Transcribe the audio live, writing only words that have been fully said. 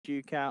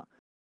Duke out.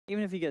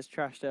 Even if he gets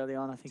trashed early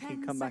on, I think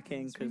he'd come back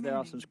in because there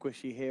are some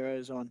squishy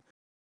heroes on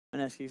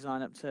Mineski's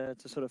lineup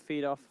to sort of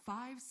feed off.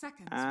 5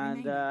 seconds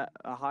And a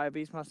higher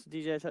Beastmaster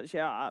DJ touch.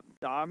 Yeah,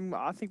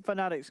 I think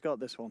Fnatic's got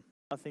this one.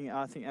 I think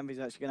Envy's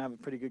actually gonna have a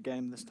pretty good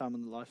game this time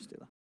on the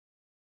Lifestealer.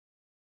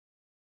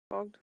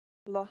 Fogged,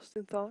 lost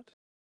in thought.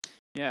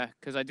 Yeah,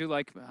 because I do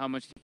like how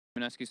much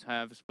Mineski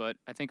has, but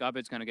I think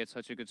Abed's gonna get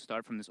such a good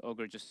start from this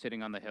Ogre just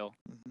sitting on the hill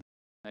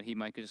that he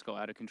might just go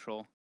out of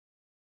control.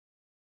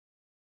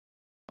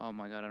 Oh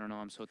my god, I don't know,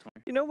 I'm so torn.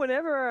 You know,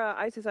 whenever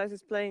Ice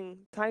is playing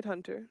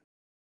Tidehunter,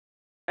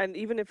 and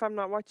even if I'm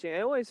not watching,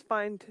 I always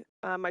find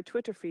my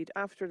Twitter feed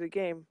after the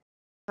game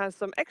has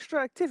some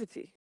extra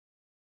activity.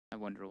 I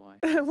wonder why.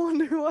 I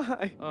wonder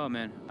why. Oh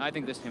man, I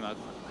think this team out.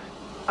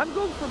 I'm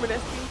going for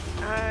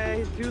Mineski.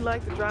 I do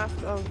like the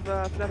draft of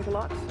Fnatic a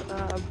lot,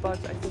 but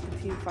I think the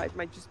team fight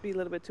might just be a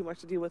little bit too much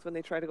to deal with when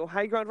they try to go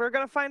high ground. We're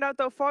going to find out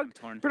though. Fogged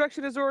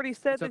production has already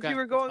said that you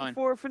were going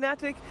for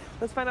Fnatic.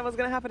 Let's find out what's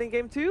going to happen in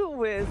game 2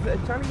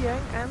 with Charlie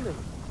Yang and Lou.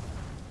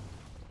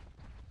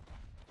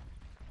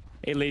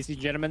 Hey, ladies and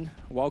gentlemen,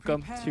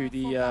 welcome to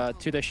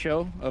the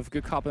show of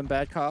Good Cop and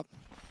Bad Cop.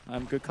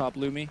 I'm Good Cop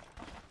Lumi.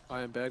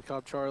 I am Bad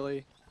Cop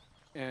Charlie,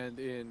 and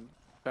in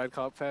Bad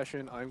Cop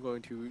fashion, I'm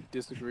going to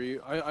disagree.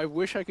 I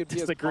wish I could be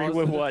disagree as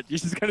positive. with what? You're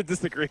just gonna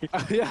disagree.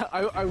 Yeah,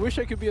 I wish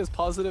I could be as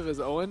positive as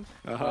Owen.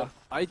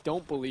 I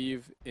don't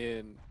believe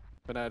in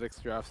Fnatic's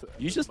drafts.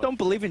 You just don't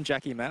believe in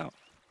Jackie Mao.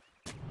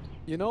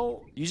 You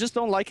know, you just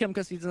don't like him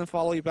because he doesn't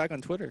follow you back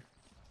on Twitter.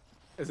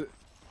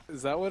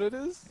 Is that what it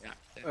is?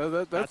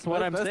 Yeah. That's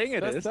what I'm saying.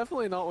 That's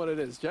definitely not what it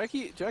is.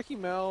 Jackie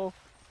Mao.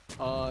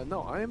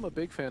 No, I am a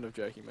big fan of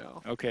Jackie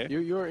Mao. Okay.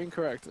 You're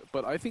incorrect,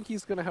 but I think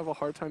he's gonna have a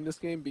hard time this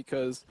game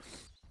because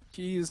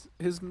his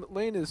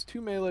lane is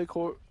two melee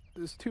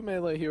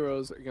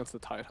heroes against the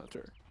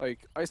Tidehunter. Like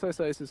Ice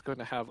is going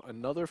to have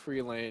another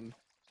free lane,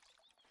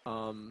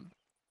 and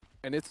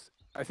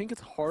I think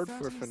it's hard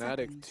for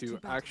Fnatic to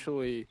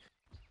actually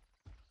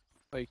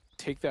like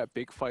take that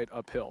big fight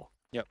uphill.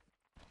 Yep.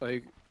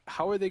 Like,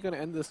 how are they going to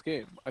end this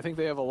game? I think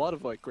they have a lot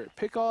of like great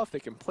pick-off, they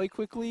can play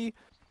quickly,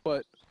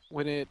 but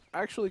when it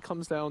actually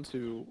comes down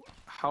to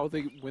how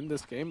they win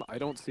this game, I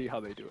don't see how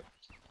they do it.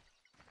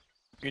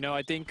 You know,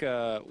 I think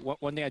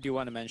one thing I do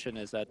want to mention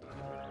is that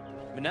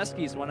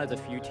Mineski is one of the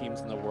few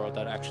teams in the world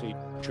that actually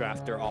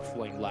draft their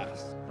offlane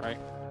last, right?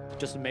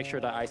 Just to make sure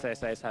that Ice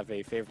have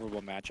a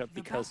favorable matchup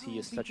because he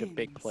is such a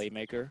big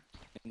playmaker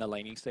in the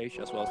laning stage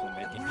as well as the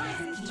mid game.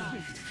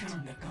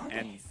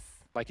 And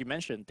like you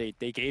mentioned,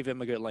 they gave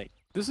him a good lane.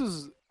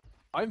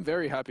 I'm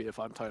very happy if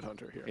I'm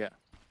Tidehunter here. Yeah,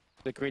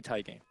 it's a great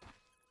tie game.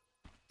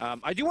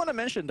 I do want to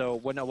mention though,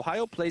 when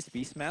Ohio plays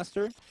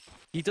Beastmaster,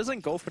 he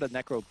doesn't go for the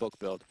Necro book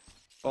build.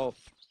 Oh,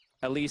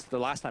 at least the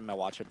last time I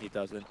watched him, he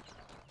doesn't.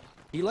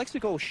 He likes to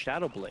go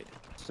Shadow Blade.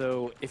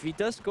 So if he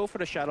does go for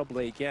the Shadow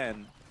Blade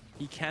again,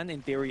 he can,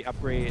 in theory,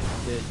 upgrade it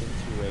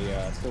into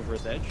a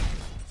Silver's Edge,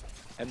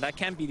 and that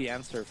can be the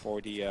answer for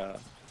the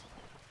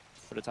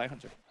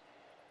Tidehunter.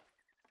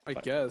 I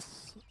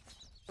guess.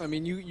 I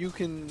mean, you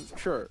can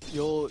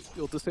you'll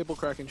disable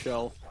Kraken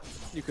Shell,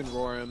 you can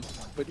roar him,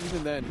 but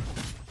even then,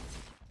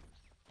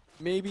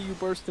 maybe you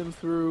burst him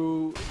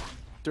through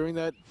during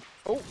that.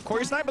 Oh,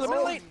 Corey Sniper in the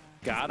middle lane.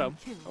 Got him.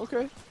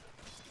 Okay.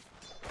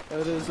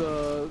 That is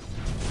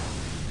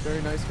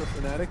very nice for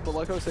Fnatic, but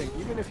like I was saying,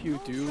 even if you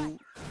do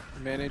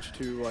manage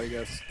to, I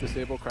guess,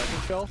 disable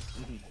Kraken Shell,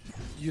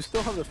 you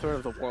still have the threat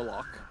of the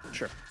Warlock.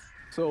 Sure.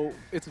 So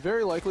it's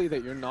very likely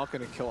that you're not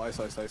going to kill Ice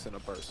in a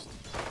burst.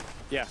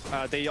 Yeah,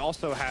 they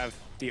also have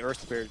the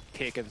Earth Spirit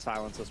kick and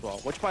silence as well,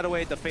 which, by the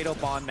way, the Fatal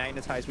Bond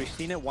magnetized, we've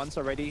seen it once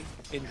already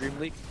in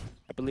DreamLeague.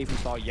 I believe we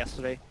saw it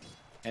yesterday.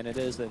 And it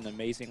is an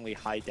amazingly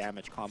high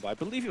damage combo. I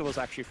believe it was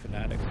actually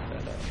Fnatic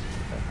that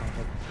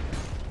combo.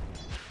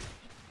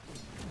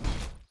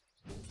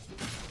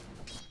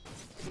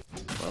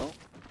 Well,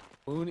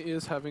 Moon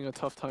is having a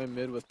tough time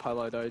mid with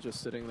Pylai just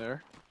sitting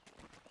there.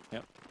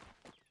 Yep.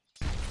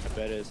 I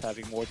bet is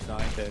having more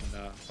design than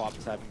Fob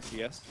is having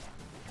CS.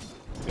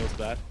 Feels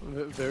bad.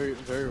 Very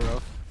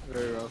rough.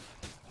 Very rough.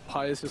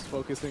 Pi is just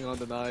focusing on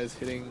denies,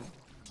 hitting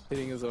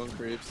his own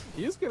creeps.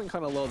 He is getting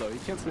kind of low though. He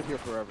can't sit here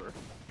forever.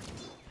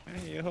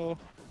 Hey, yo.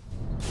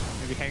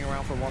 Maybe hang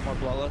around for one more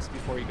Bloodlust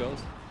before he goes.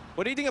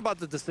 What do you think about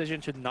the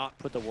decision to not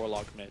put the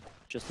Warlock mid?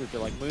 Just to be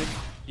like, Moon,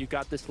 you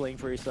got this lane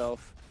for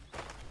yourself.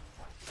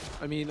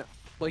 I mean,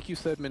 like you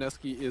said,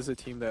 Mineski is a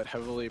team that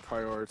heavily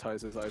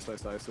prioritizes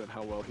Ice and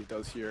how well he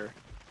does here.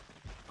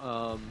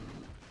 I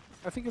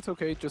think it's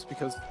okay just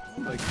because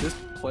like this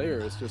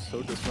player is just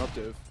so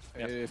disruptive.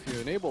 Yep. And if you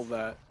enable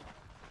that,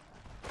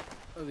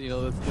 you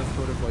know, that's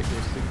sort of like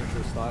your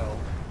signature style.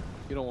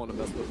 You don't want to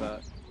mess with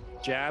that.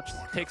 Jabs,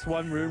 takes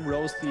one rune,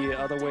 rolls the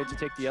other way to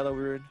take the other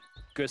rune.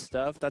 Good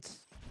stuff. That's,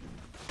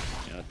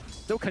 you know,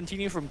 still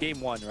continue from game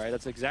 1, right?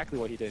 That's exactly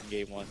what he did in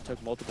game 1. Took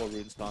multiple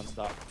runes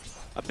non-stop.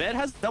 Abed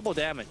has double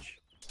damage.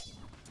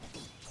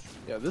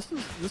 Yeah, this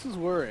is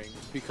worrying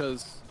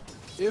because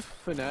if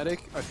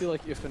Fnatic, I feel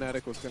like if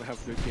Fnatic was going to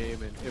have a good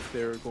game and if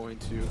they're going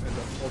to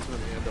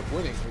ultimately end up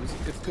winning,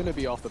 it's going to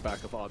be off the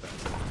back of Abed.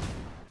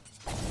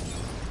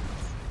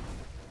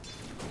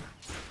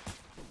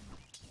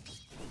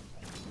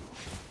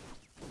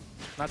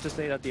 Not to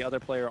say that the other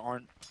player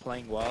aren't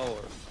playing well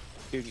or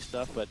doing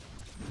stuff, but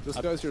This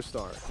guy's your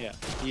star. yeah,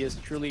 he is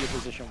truly a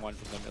position 1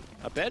 from the mid lane.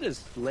 Abed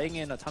is laying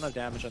in a ton of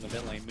damage on the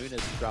mid lane. Moon is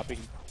dropping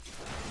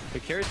the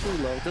carry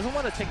through low. Doesn't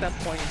want to take that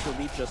point into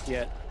lead just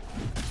yet.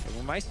 But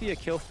we might see a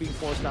kill being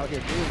forced out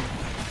here. Moon,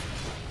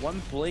 one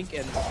blink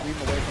and scream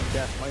away from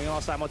death. Playing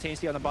all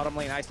simultaneously on the bottom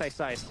lane.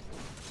 Ice.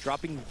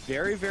 Dropping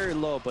very, very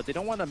low, but they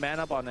don't want to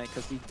man up on it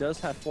because he does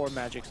have 4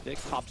 magic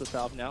sticks. Pops us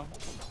out now.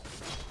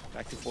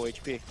 Back to full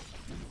HP.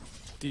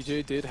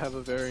 DJ did have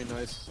a very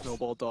nice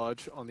snowball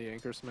dodge on the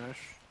anchor smash.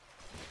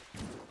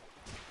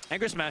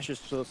 Anchor smash is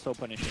so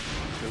punishing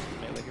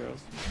for melee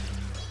heroes.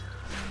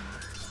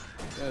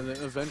 And then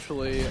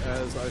eventually,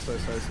 as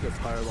Ice gets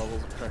higher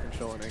levels of Crack and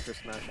Shell and Anchor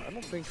Smash, I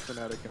don't think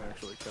Fnatic can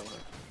actually kill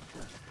him.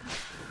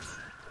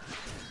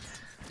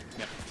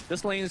 Yeah.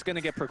 This lane is going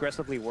to get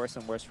progressively worse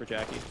and worse for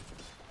Jackie.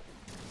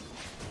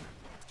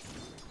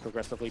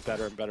 Progressively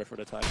better and better for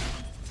the time.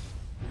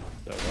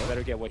 So he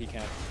better get what he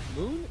can.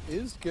 Moon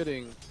is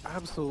getting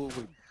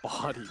absolutely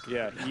bodied.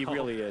 Yeah, he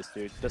really is,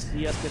 dude. The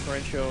CS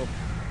differential,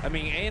 I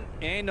mean,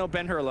 ain't no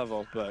Ben-Hur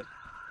level, but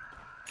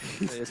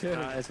it's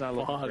not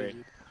looking great.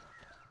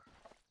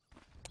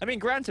 I mean,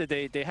 granted,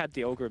 they had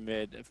the Ogre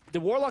mid. The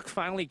Warlock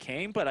finally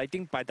came, but I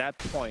think by that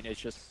point, it's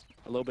just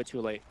a little bit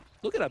too late.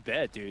 Look at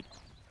Abed, dude.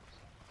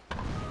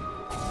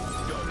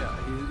 Yeah,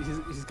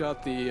 he's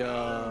got the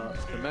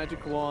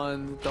magic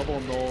wand, double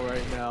null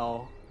right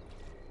now.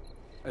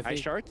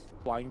 Ice Shard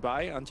flying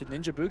by onto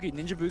Ninja Boogie.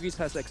 Ninja Boogie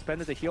has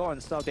expended the heal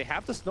and stuff. They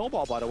have the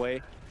snowball, by the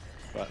way,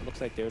 but it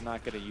looks like they're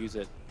not going to use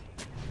it.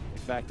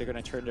 In fact, they're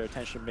going to turn their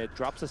attention mid.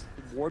 Drops a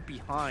ward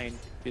behind.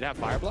 Did have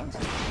Fire Blast?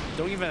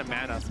 Don't even have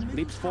mana.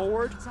 Leaps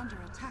forward.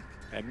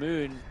 And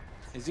Moon,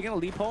 is he going to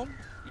leap home?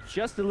 He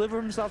just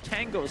delivered himself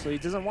Tango, so he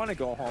doesn't want to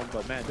go home.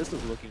 But man, this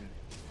is looking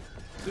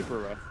super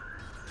rough.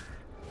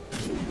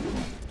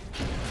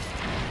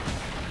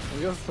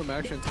 We got some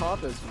action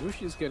top as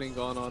Mushi's getting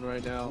gone on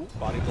right now. Ooh,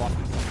 body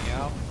blocking coming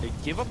out. They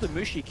give up the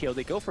Mushi kill.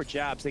 They go for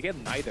jabs. They get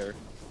neither.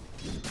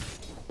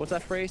 What's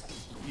that phrase?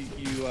 You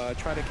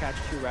try to catch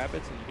 2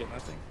 rabbits and you get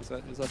nothing. Is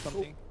that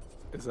something?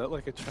 Is that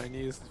like a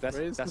Chinese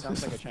phrase? That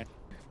sounds like a Chinese.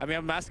 I mean,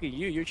 I'm asking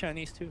you. You're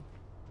Chinese too.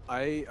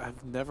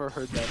 I've never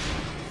heard that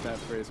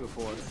phrase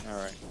before. All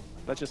right.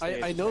 Let's just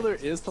say I know there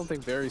is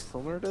something very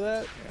similar to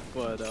that, yeah.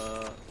 But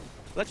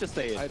let's just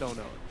say it. I don't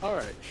know. All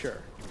right,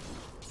 sure.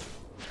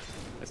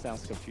 It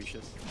sounds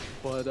Confucius.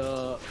 But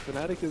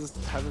Fnatic is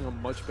having a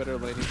much better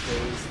laning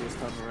phase this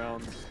time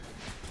around.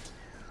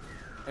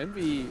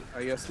 Envy,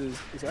 I guess, is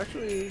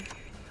actually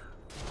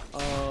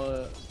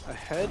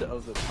ahead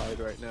of the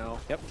Tide right now.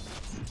 Yep.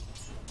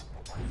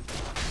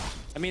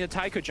 I mean, the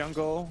Tide could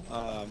jungle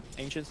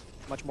Ancients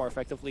much more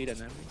effectively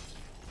than Envy.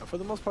 For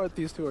the most part,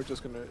 these two are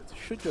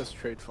should just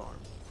trade farm.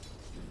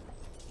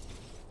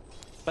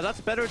 But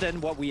that's better than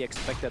what we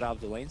expected out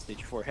of the lane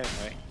stage for him,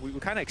 right? We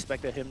kind of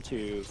expected him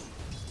to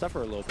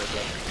suffer a little bit,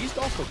 but he's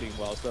also doing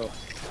well. So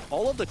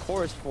all of the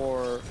cores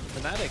for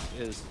Fnatic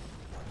is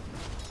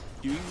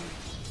doing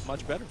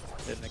much better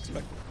than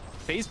expected.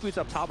 Phase boots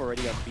up top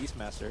already on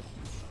Beastmaster.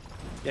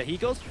 Yeah, he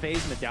goes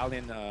Phase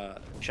Medallion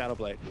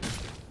Shadowblade,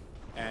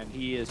 and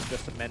he is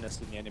just a menace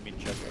in the enemy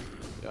jungle.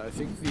 Yeah, I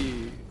think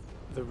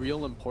the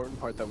real important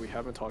part that we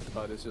haven't talked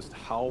about is just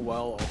how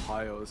well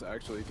Ohio is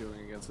actually doing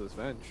against this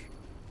Venge.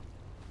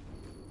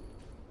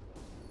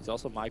 He's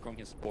also microing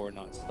his Spore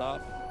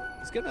non-stop.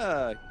 He's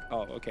gonna...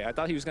 Oh, okay. I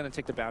thought he was gonna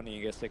take the bounty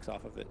and get 6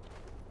 off of it.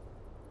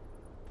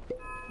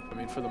 I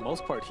mean, for the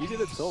most part, he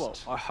did it solo.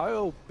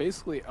 Ohio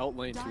basically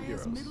outlaned 2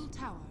 heroes. Middle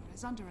tower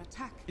is under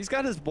attack. He's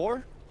got his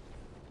Boar.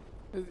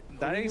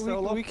 That ain't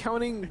solo. Are we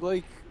counting,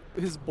 like,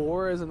 his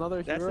Boar as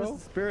another hero? That's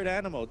his spirit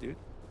animal, dude.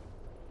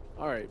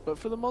 Alright, but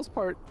for the most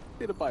part,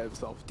 he did it by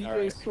himself. DJ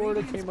Right. sort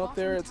of came up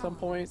there at some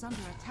point,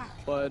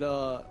 but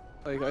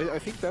like I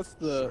think that's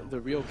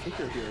the real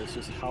kicker here is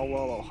just how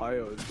well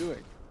Ohio is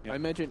doing. Yep. I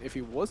imagine if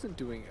he wasn't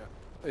doing it,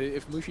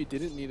 if Mushi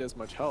didn't need as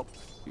much help,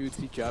 you would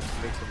see Jabs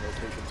make some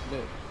rotations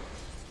mid.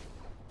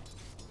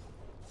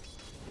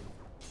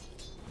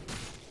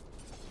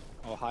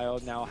 Ohio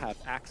now have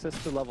access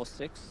to level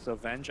 6, so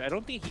Venge, I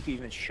don't think he can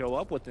even show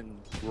up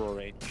within rural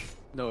range.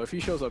 No, if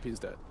he shows up, he's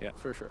dead. Yeah.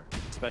 For sure.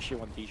 Especially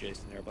when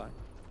DJ's nearby.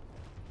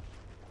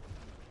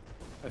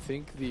 I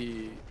think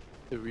the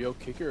real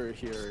kicker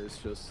here is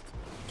just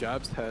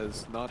Jabs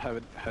has not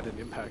had an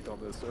impact on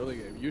this early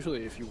game.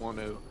 Usually if you want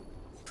to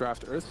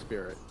draft Earth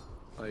Spirit,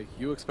 like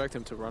you expect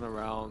him to run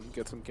around,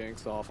 get some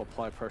ganks off,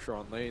 apply pressure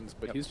on lanes,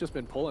 but Yep. he's just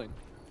been pulling.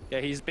 Yeah,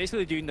 he's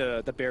basically doing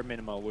the bare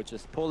minimum, which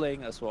is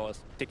pulling as well as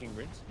taking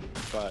runes.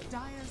 But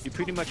you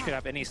pretty much could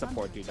have any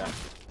support do that.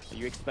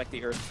 You expect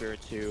the Earth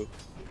Spirit to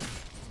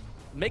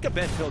make a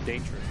bed feel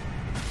dangerous,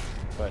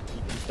 but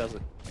he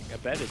doesn't. Like, a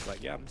bed is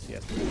like, yeah, I'm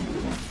CS.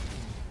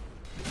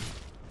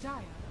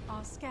 Dire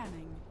are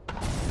scanning.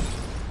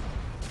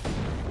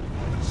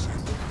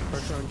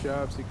 Pressure on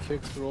Jabs, he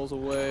kicks, rolls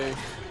away.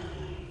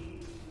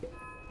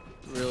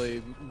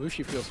 Really,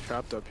 Mushi feels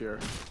trapped up here.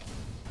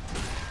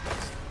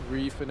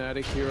 3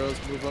 Fnatic heroes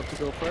move up to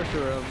go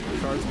pressure him. The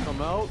shards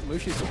come out.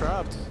 Mushi's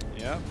trapped.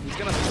 Yeah, he's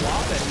gonna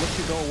swap it and look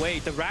to go away.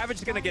 The Ravage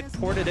is gonna get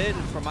ported in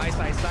from Ice,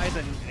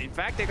 and in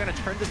fact, they're gonna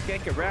turn this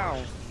gank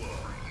around.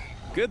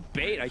 Good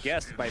bait, I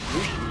guess, by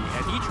Mushi,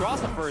 and he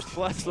draws the first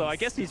blood, so I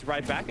guess he's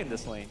right back in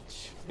this lane.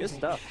 Good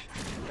stuff.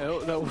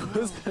 That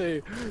was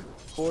a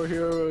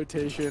 4-hero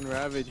rotation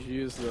Ravage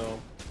used, though.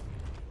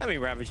 I mean,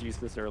 Ravage used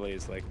this early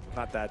is like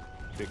not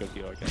that big of a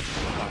deal, I guess.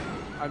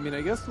 I mean,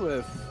 I guess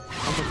with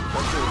how much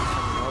pressure is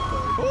coming out,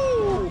 though.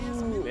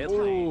 Ooh! Mid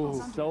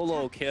lane,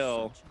 solo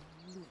kill.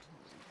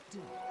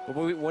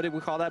 What did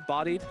we call that?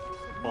 Bodied?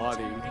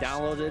 Bodied.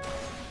 Downloaded?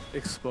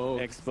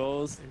 Exposed.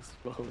 Exposed?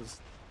 Exposed.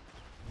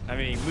 I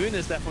mean, Moon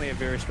is definitely a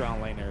very strong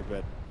laner,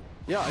 but...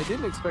 Yeah, I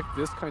didn't expect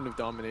this kind of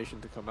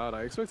domination to come out.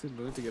 I expected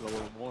Moon to get a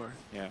little more.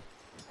 Yeah.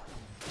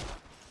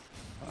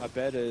 I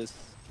bet is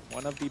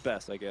one of the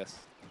best, I guess.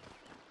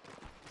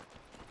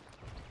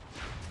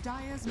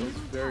 Feels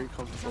very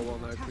comfortable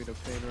on that Queen of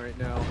Pain right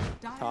now.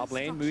 Top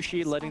lane,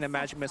 Mushi letting the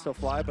magic missile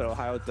fly, but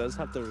Ohio does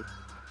have to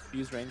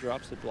use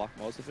raindrops to block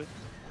most of it.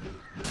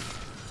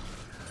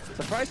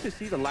 Surprised to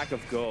see the lack of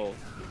go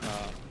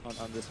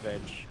on this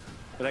bench.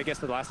 But I guess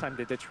the last time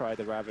they did try,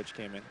 the Ravage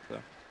came in, so.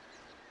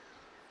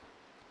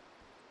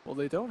 Well,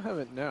 they don't have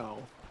it now.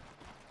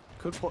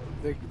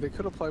 They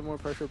could apply more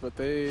pressure, but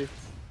they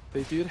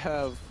did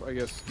have, I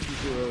guess, 2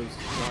 heroes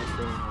not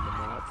showing on the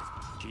map.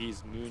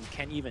 Jeez, Moon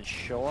can't even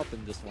show up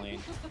in this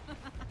lane.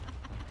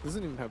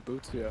 Doesn't even have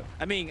boots yet.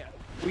 I mean,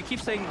 we keep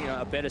saying, you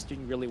know, Abed is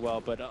doing really well,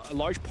 but a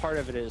large part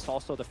of it is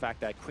also the fact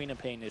that Queen of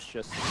Pain is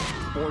just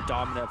more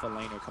dominant of a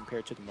laner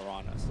compared to the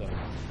Mirana, so.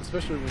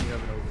 Especially when you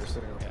have an ogre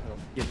sitting on the hill.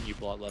 Giving you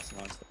bloodlust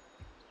nonstop.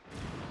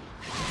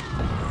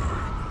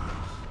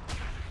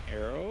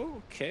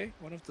 Arrow, okay,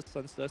 one of the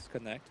stuns does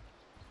connect.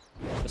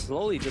 But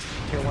slowly, this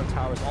tier 1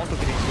 tower is also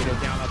getting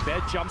widowed down.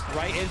 Abed jumps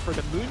right in for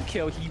the Moon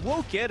kill. He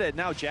will get it.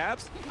 Now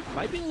Jabs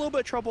might be in a little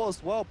bit of trouble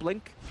as well.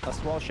 Blink as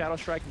well. Shadow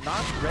Strike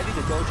not ready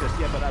to go just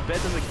yet, but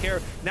Abed doesn't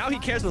care. Now he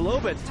cares a little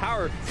bit.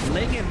 Tower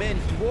laying him in.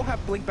 He will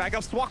have Blink back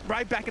up. Swap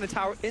right back in the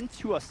tower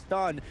into a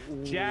stun.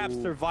 Ooh. Jabs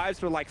survives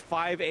for like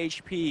 5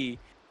 HP.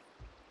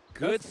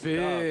 Good That's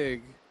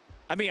big.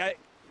 I mean,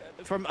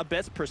 from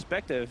Abed's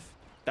perspective,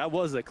 that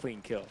was a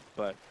clean kill,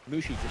 but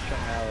Mushi just shot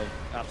out of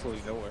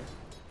absolutely nowhere.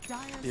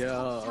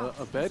 Yeah,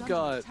 Abed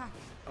got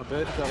a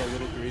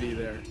little greedy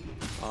there.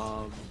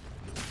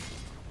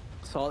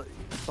 Saw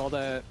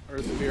that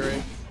Earth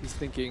Spirit. He's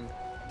thinking,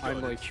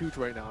 I'm like huge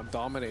right now. I'm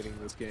dominating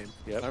this game.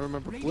 Yep. I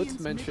remember Blitz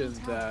mentioned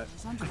that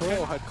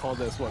Crow had called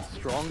this what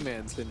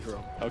strongman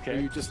syndrome. Okay.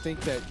 Where you just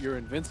think that you're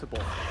invincible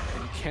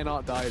and you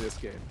cannot die this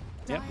game.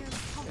 Yep.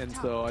 And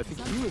so I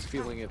think he was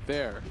feeling it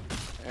there.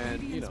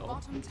 And you know,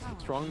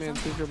 strongman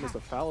syndrome is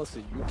a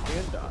fallacy. You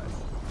can die.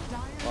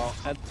 Well,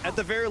 at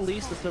the very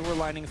least, the silver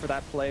lining for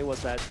that play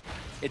was that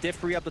it did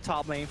free up the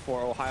top lane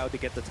for Ohio to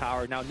get the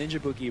tower. Now Ninja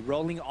Boogie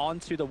rolling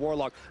onto the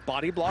Warlock.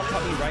 Body block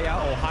coming right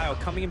out. Ohio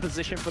coming in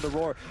position for the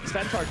roar.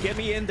 Centaur, get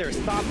me in there.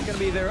 Stop's gonna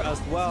be there as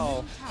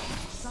well.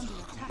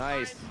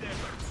 Nice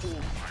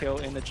kill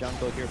in the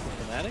jungle here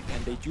for Fnatic,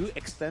 and they do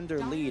extend their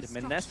lead.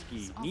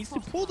 Mineski needs to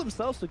pull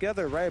themselves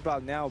together right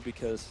about now,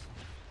 because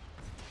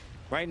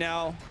right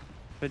now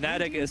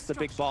Fnatic is the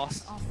big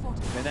boss.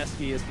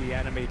 Mineski is the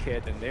anime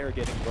kid, and they're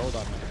getting rolled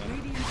on right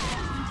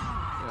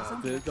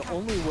now. Yeah, the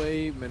only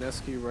way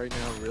Mineski right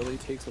now really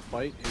takes a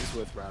fight is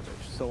with Ravage.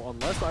 So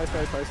unless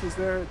Ice is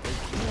there, they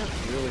can't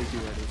really do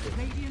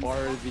anything,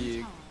 bar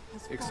the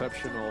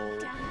exceptional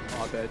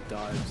Abed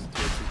dives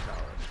to the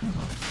tower.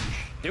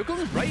 They're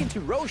going right into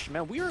Roche,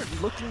 man. We are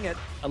looking at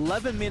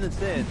 11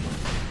 minutes in.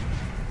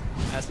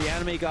 As the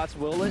anime gods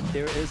will it,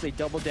 there is a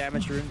double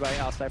damage rune right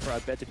outside for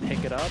Abed to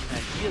pick it up, and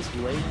he is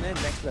laying in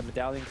next to the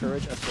Medallion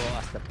Courage as well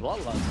as the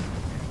Bloodlust.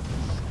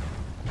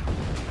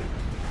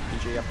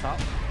 DJ up top.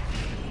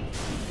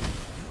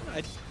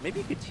 Maybe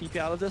you could TP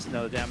out of this.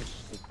 No, the damage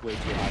is way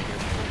too high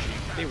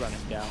here. They run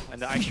him down,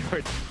 and the Ice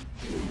Shard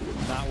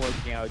not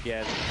working out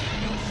again.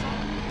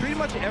 Pretty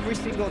much every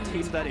single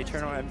team that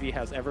Eternal Envy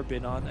has ever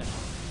been on, and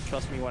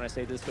trust me when I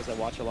say this because I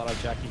watch a lot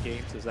of Jackie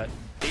games, is that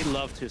they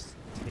love to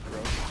take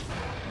Roche.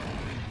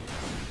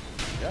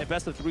 In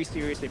best of 3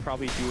 series, they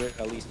probably do it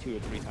at least 2 or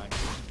 3 times.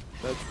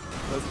 That's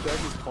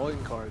Jackie's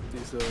calling card,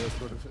 these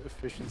sort of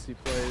efficiency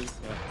plays.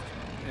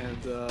 Yeah.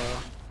 And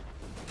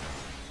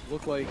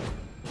look like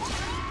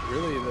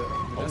really the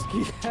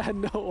Mineski had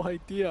no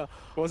idea.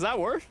 Was that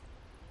worth?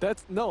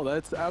 That's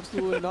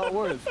absolutely not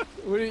worth.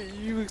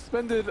 You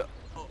expended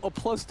a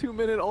 +2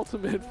 minute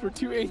ultimate for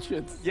 2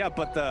 Ancients. Yeah,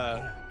 but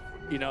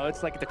you know,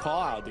 it's like the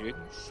call out, dude.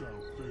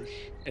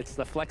 It's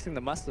the flexing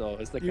the muscle.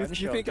 It's the gun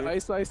show. You think dude.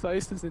 Ice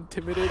is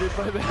intimidated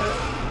by that?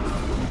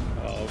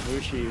 Oh,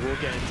 Mushi will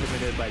get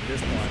intimidated by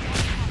this one.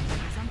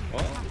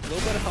 Well, a little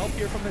bit of help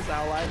here from his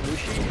ally.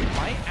 Mushi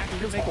might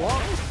actually make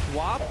one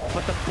swap,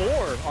 but the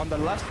boar on the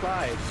left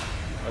side,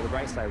 or the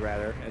right side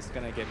rather, is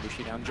gonna get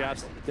Mushi down.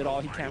 Jabs did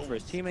all he can for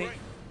his teammate.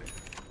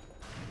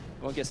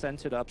 Won't get sent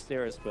to the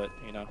upstairs, but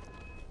you know,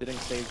 didn't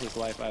save his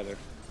life either.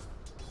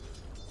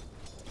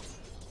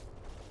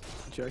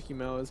 Jackie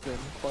Mao has been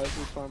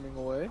quietly farming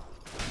away.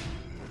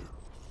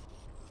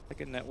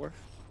 Second net worth.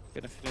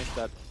 Gonna finish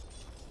that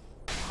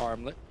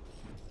armlet.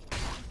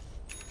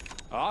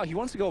 Oh, he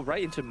wants to go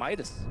right into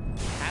Midas.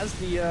 Has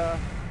the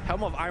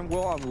Helm of Iron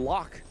Will on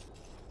lock.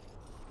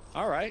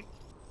 All right.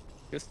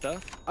 Good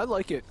stuff. I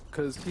like it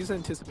because he's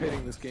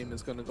anticipating this game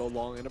is going to go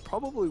long, and it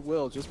probably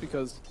will, just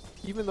because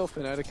even though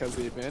Fnatic has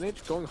the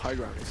advantage, going high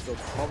ground is still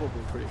probably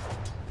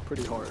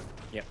pretty hard.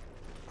 Yep.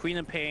 Queen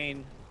of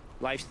Pain,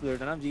 Lifestealer,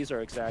 none of these are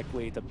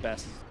exactly the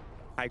best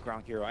high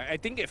ground hero. I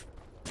think if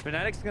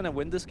Fnatic's going to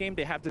win this game,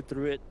 they have to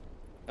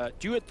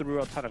do it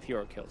through a ton of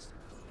hero kills.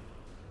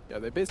 Yeah,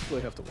 they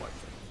basically have to wipe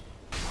them.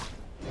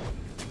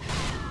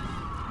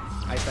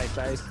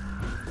 Ice,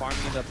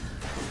 farming the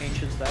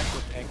Ancient Stack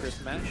with Anchor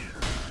Smash.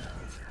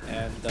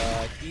 And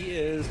he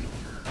is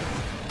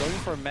going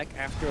for a mech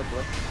after a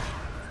blink.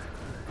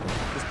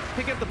 Just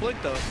pick up the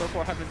blink though. So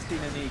far haven't seen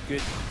any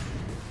good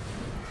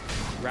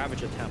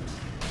Ravage attempts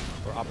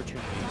or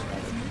opportunities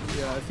rather.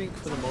 Yeah, I think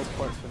for the most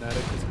part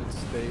Fnatic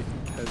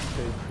has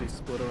stayed pretty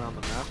split around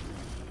the map.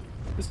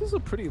 This is a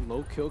pretty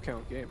low kill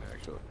count game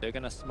actually. They're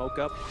gonna smoke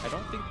up. I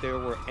don't think there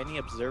were any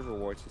observer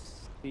wards to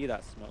see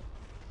that smoke.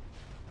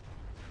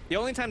 The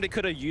only time they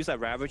could have used that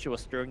Ravage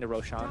was during the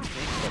Roshan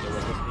sneak, but there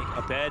was a sneak.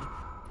 A bed.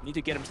 Need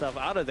to get himself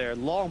out of there.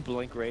 Long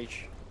blink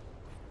rage.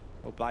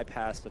 Will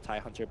bypass the TIE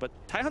Hunter. But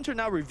TIE Hunter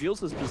now reveals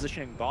his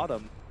positioning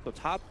bottom. So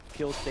top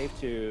feels safe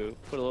to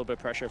put a little bit of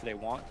pressure if they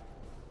want.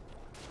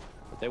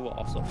 But they will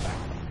also back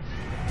up.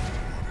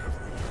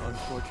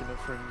 Unfortunate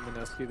for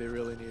Mineski, they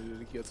really needed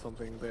to get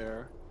something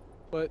there.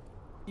 But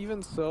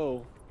even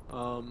so,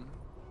 I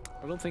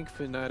don't think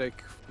Fnatic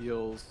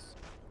feels...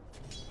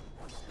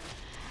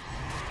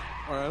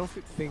 Or I don't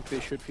think they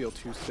should feel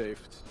too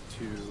safe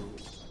to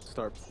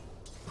start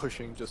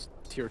pushing just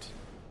tier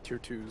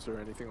 2s or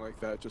anything like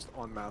that, just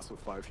en masse with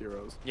 5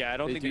 heroes. Yeah, I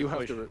don't think they have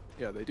push.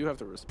 Yeah, they do have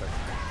to respect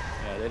them.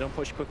 Yeah, they don't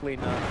push quickly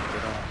enough.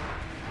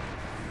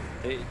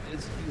 They don't.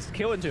 It's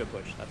kill into a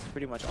push. That's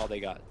pretty much all they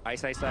got.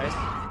 Ice.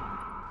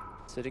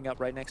 Sitting up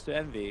right next to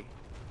Envy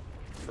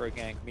for a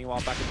gank.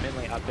 Meanwhile, back in mid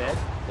lane, Abed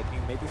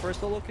looking maybe for a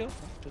solo kill.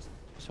 Just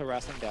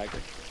harassing Dagger.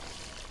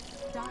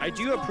 I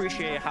do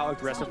appreciate how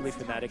aggressively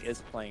Fnatic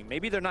is playing.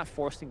 Maybe they're not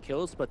forcing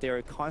kills, but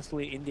they're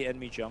constantly in the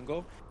enemy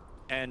jungle.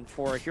 And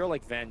for a hero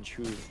like Venge,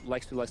 who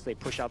likes to, let's say,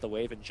 push out the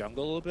wave and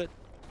jungle a little bit,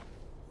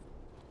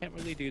 can't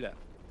really do that.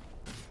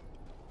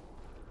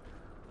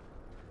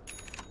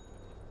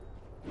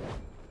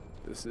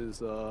 This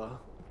is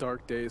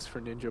dark days for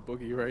Ninja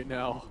Boogie right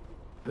now.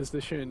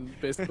 Position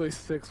basically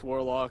 6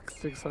 Warlock,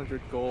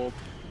 600 gold.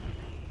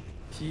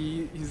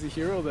 He's a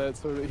hero that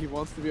he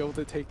wants to be able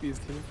to take these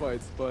team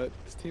fights, but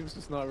his team's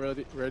just not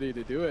ready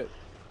to do it.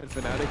 And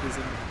Fnatic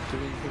isn't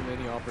giving him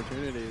any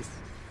opportunities.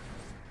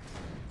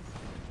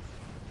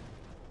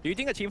 Do you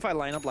think a teamfight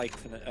lineup like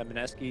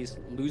Mineski's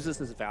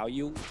loses its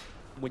value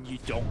when you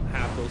don't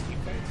have those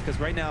teamfights? Because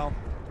right now,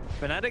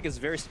 Fnatic is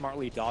very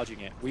smartly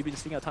dodging it. We've been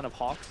seeing a ton of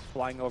Hawks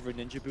flying over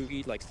Ninja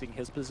Boogie, like seeing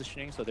his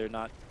positioning, so they're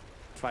not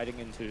fighting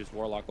into his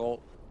Warlock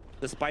ult.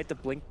 Despite the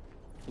blink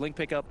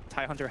pickup,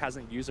 TIE Hunter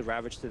hasn't used a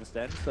Ravage since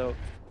then, so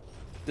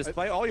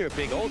despite all your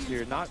big ults,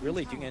 you're not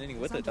really doing anything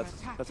with it.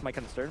 That's my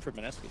concern for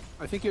Mineski.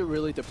 I think it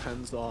really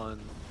depends on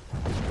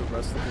the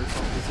rest of your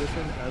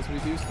composition, as we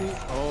do see.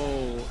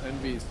 Oh,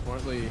 Envy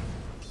smartly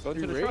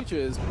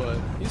rages, but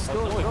he's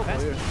still in trouble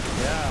here.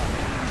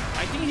 Yeah.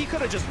 I think he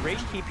could have just rage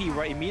TP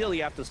right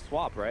immediately after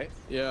swap, right?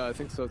 Yeah, I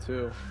think so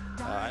too.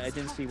 I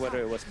didn't see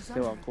whether it was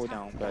still on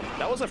cooldown, but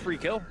that was a free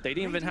kill. They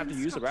didn't even have to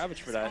use a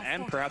Ravage for that,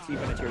 and perhaps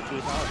even a tier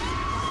 2 power.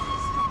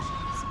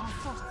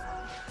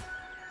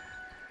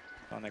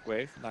 Sonic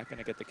Wave, not going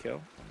to get the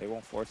kill. They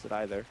won't force it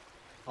either.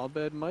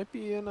 Abed might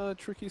be in a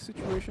tricky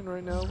situation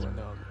right now, but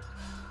no.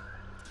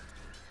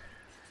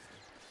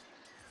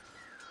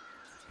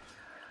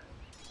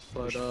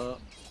 But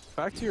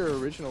back to your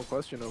original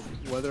question of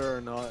whether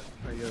or not,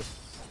 I guess,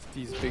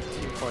 these big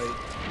team fight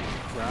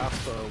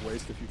drafts are a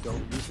waste if you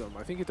don't use them.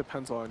 I think it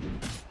depends on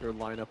your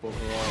lineup overall.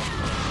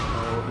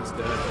 Oh, he's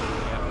dead.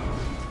 Yeah.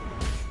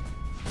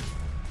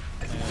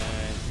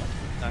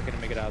 And not going to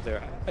make it out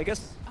there. I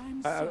guess,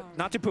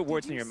 not to put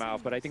words in your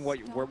mouth, but I think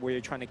where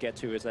you're trying to get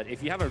to is that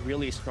if you have a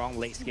really strong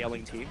late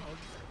scaling team,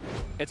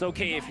 it's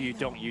okay if you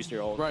don't use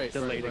your ult to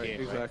delay the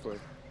game. Exactly.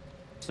 Right?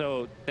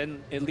 So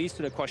then it leads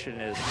to the question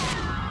is,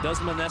 does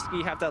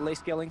Mineski have that late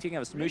scaling team?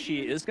 And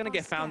Smooshy is going to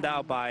get found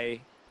out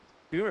by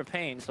Boomer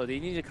Pain, so they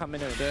need to come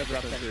in and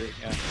disrupt them.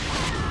 Yeah.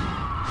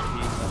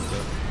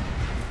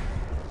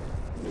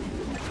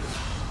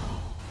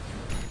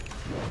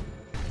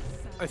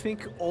 I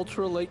think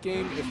ultra late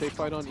game, if they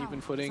fight on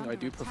even footing, I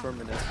do prefer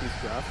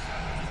Mineski's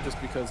draft,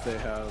 just because they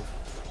have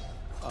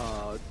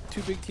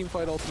 2 big team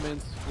fight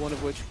ultimates, one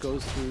of which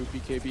goes through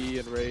BKB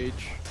and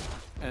Rage,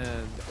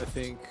 and I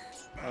think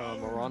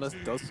Mirana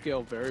does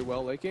scale very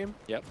well late game.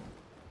 Yep.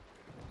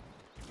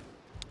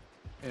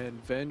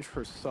 And Venge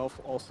herself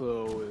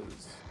also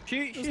is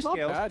she not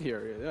scales. bad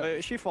here.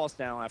 Yeah. She falls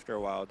down after a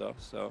while though,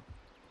 so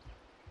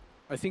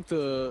I think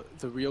the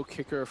real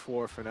kicker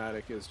for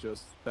Fnatic is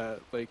just that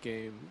late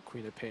game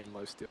Queen of Pain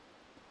lifesteal.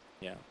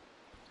 Yeah.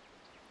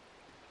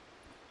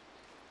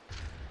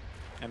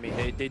 I mean,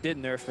 they did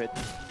nerf it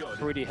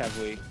pretty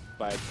heavily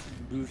by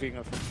moving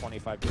it from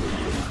 25 to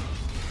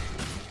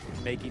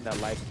 30, making that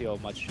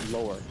lifesteal much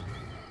lower.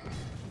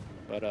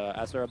 But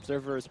as our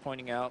observer is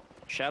pointing out,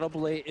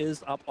 Shadowblade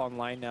is up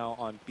online now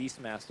on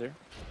Beastmaster.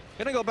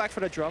 Gonna go back for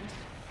the drums.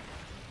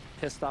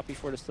 Pit stop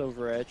before the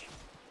Silver Edge.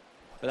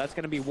 But that's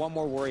gonna be one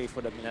more worry for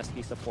the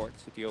Mineski support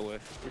to deal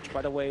with, which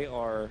by the way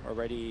are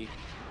already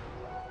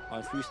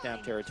on free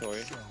stamp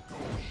territory.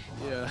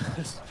 Yeah,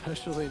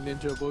 especially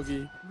Ninja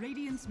Boogie.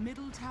 Radiant's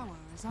middle tower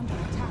is under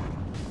attack.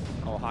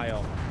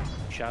 Ohio,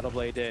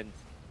 Shadowblade in,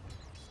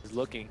 is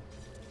looking.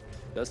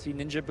 Does see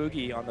Ninja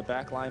Boogie on the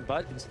back line,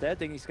 but instead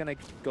think he's gonna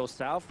go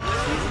south.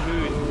 Sees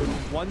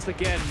Moon. Once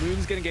again,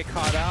 Moon's gonna get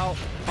caught out.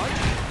 Punch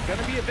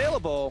gonna be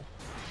available.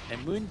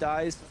 And Moon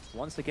dies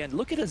once again.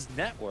 Look at his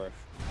net worth.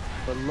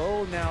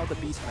 Below now the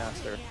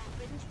Beastmaster.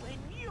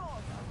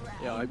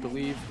 Yeah, I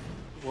believe,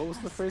 what was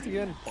the phrase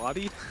again?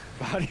 Bodied?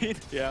 Bodied?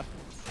 Yeah.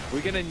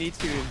 We're gonna need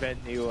to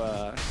invent new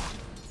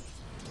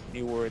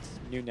new words,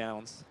 new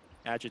nouns,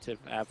 adjective,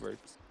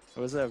 adverbs.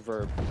 What was that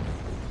verb?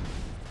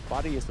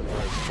 Body is the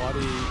verb.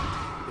 Body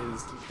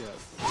is,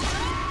 yes.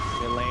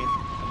 Mid lane,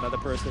 another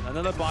person,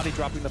 another body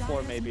dropping the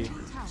floor maybe.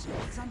 Middle tower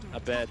is under A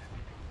bed.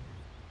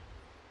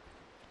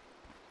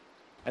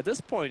 At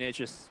this point,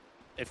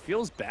 it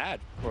feels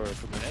bad for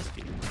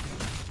Mineski.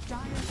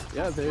 Dire's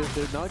Yeah,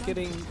 they're not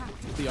getting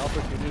the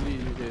opportunity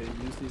to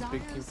use these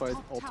big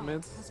teamfight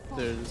ultimates.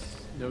 There's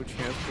no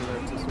chance for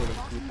them to sort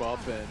of group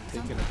up and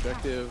take an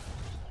objective.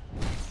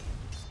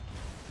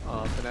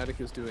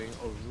 Fnatic is doing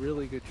a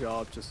really good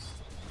job just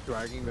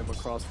dragging them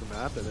across the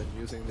map and then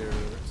using their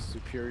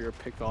superior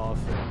pick-off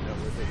and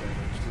network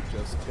advantage to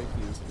just take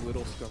these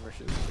little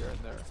skirmishes here and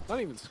there.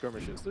 Not even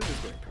skirmishes, they're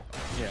just getting picked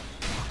off. Yeah.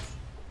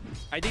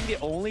 I think the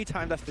only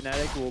time that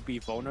Fnatic will be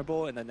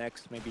vulnerable in the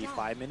next maybe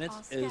 5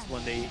 minutes is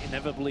when they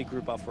inevitably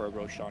group up for a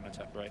Roshan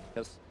attempt, right?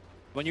 Because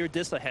when you're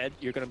this ahead,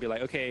 you're going to be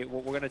like, okay, well,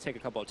 we're going to take a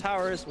couple of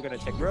towers, we're going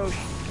to take Rosh.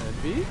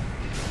 And B?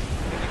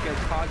 Gonna get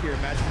caught here.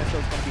 Magic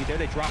Missile's gonna be there.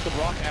 They drop the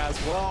rock as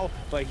well.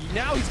 But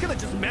now he's gonna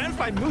just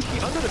man-find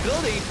Mushi under the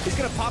building. He's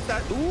gonna pop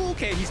that. Ooh,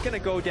 okay, he's gonna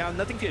go down.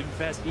 Nothing to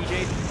invest.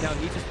 DJ now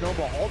needs to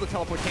snowball. All the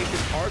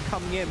teleportations are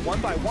coming in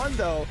one by one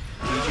though.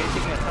 DJ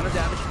taking a ton of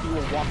damage. He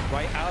will walk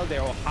right out of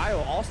there. Ohio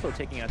also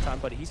taking a ton,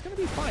 but he's gonna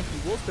be fine.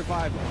 He will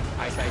survive.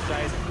 Ice.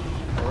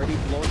 Already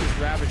blowing his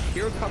Ravage.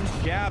 Here comes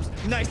Jabs.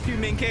 Nice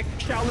 2-min kick.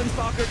 Shaolin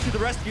Stalker to the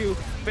rescue.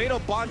 Fatal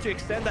Bond to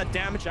extend that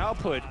damage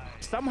output.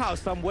 Somehow,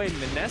 some way,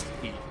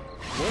 Mineski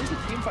wins the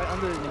team fight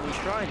under the enemy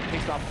shrine and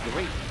takes off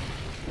great.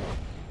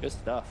 Good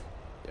stuff.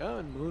 Yeah,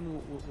 and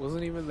Moon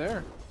wasn't even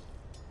there.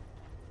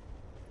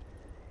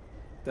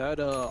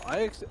 That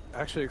I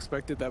actually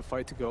expected that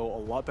fight to go a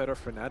lot better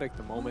for Fnatic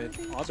the moment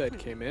Abed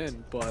came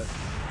in, but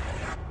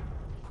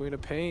Queen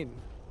of Pain,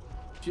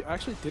 she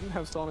actually didn't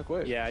have Sonic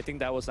Wave. Yeah, I think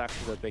that was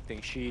actually the big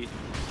thing. She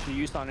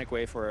used Sonic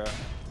Wave for a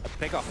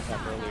pickoff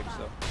attempt earlier,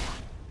 so.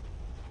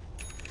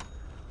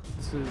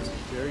 This is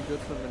very good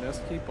for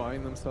Mineski,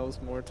 buying themselves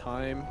more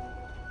time.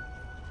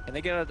 Can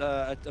they get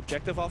an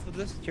objective off of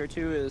this? Tier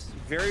 2 is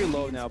very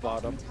low now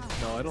bottom.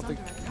 No, I don't think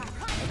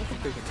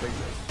they can take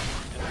this.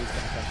 And he's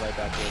gonna come right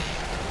back in.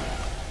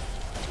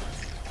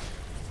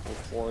 Full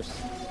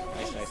force.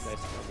 Nice.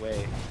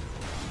 Away.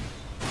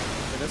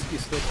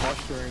 Mineski's still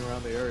posturing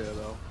around the area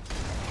though.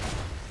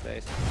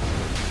 Nice.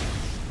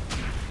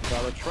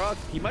 Got a truck.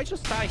 He might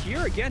just die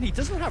here again. He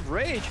doesn't have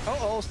rage.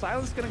 Uh-oh,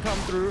 silence gonna come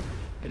through.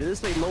 It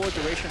is a lower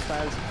duration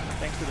silence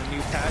thanks to the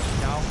new patch.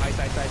 Now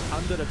Ice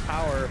under the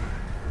tower.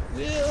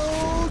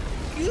 Real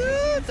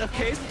good.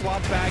 Okay,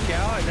 swap back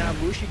out, and now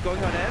Mushi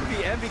going on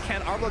Envy. Envy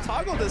can't Arbor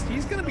toggle this.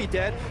 He's gonna be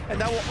dead,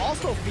 and that will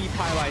also feed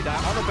Highlight.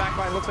 On the back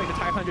line, looks like the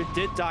Type 100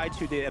 did die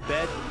to the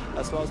Abed,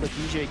 as well as the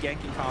DJ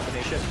ganking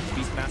combination.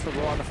 Beastmaster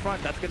roll on the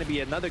front. That's gonna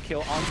be another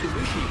kill onto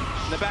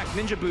Mushi. In the back,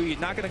 Ninja Boogie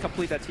not gonna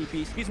complete that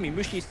TP. Excuse me,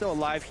 Mushi's still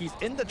alive. He's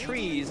in the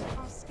trees.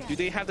 Do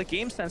they have the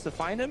game sense to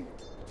find him?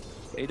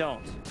 They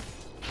don't.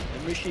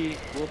 And Mushi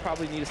will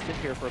probably need to sit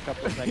here for a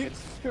couple of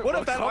seconds. What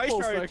if that ice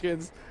charge?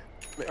 Seconds.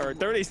 Or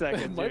 30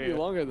 seconds. It might be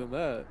longer than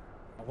that.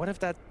 What if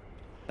that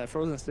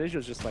frozen stage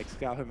was just like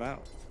scout him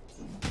out?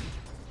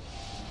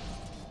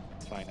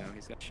 It's fine now.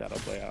 He's got Shadow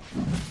play out.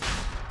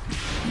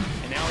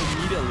 And now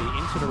immediately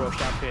into the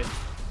Roshan pit.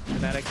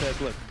 Fnatic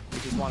says, look, you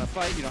just want to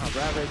fight. You don't have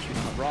Ravage. You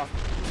don't have Rock.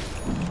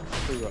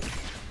 Free Roach.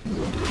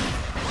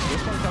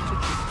 This one comes to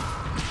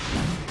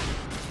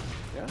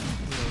Yeah.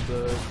 You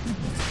know,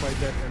 despite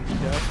that empty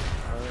death,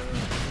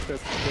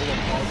 that's still a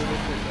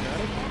positive for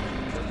Fnatic.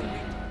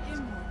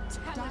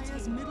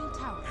 Dire's middle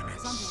tower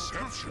is under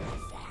attack.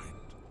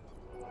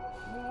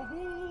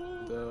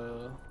 The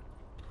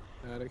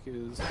Fnatic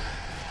is.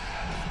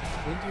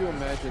 When do you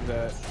imagine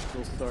that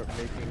they'll start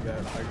making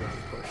that high ground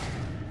push?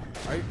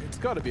 It's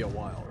got to be a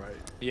while, right?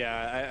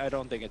 Yeah, I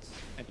don't think it's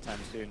anytime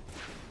soon.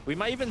 We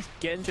might even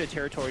get into a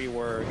territory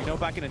where, you know,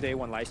 back in the day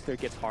when Leicester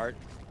gets hard,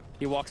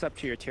 He walks up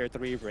to your tier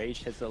 3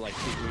 rage, hits it like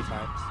 2-3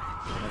 times,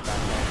 and then back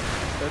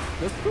off.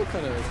 That's still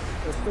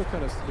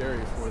kind of scary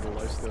for the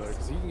lifestealer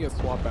because he can get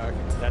swapped back.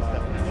 That's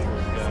definitely true.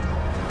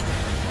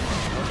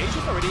 Yeah. Well,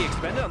 Aegis already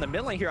expended on the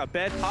mid lane here. A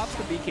bed pops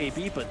the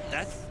BKB, but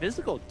that's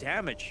physical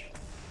damage.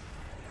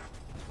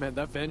 Man,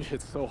 that Venge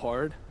hits so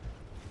hard.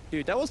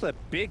 Dude, that was a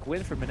big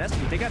win for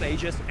Mineski. They got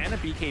Aegis and a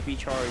BKB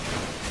charge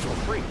for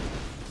free.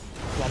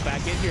 Well,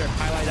 back in here,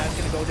 highlight that's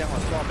going to go down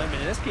as well. Then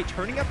Mineski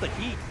turning up the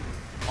heat.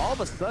 All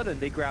of a sudden,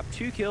 they grab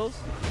 2 kills.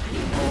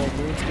 Oh,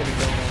 Moon's getting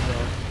going on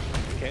though.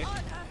 Okay.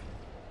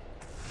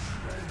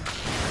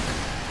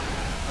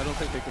 I don't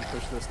think they can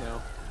push this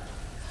now.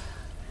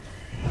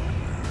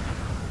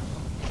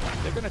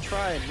 They're going to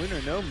try Moon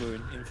or no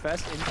Moon,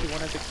 infest into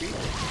one of the creeps.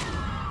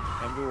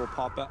 And we will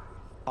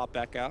pop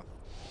back out.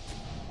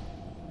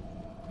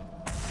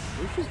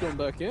 Lucia's going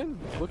back in,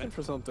 looking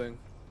for something.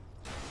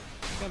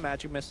 Got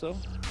Magic Missile.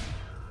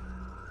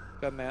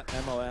 Got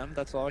MOM.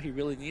 That's all he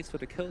really needs for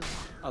the kills.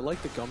 I like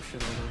the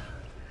gumption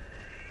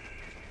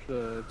on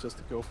him. Just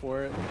to go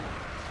for it.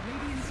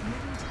 Radiant's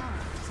middle tower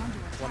is under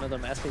attack. One of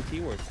them SAT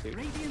words, dude.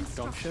 Radiant's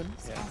Gumption?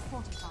 structures Yeah.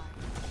 are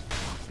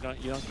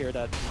fortified. You don't hear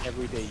that in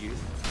everyday use.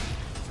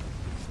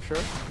 Sure,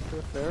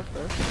 fair.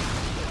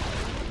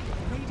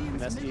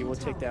 Radiant's Mineski middle will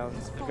take tower down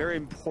is a very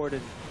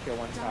important tier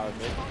 1 tower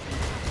mid.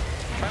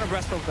 Trying to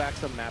wrestle back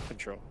some map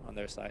control on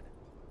their side.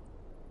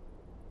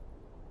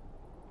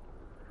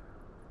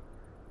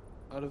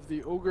 Out of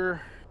the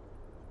Ogre.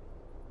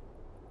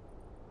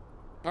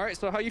 Alright,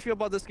 so how you feel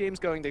about this game's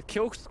going? The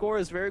kill score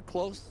is very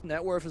close.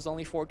 Net worth is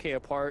only 4k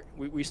apart.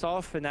 We saw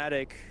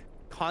Fnatic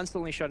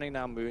constantly shutting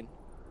down Moon.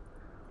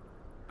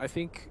 I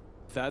think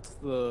that's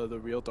the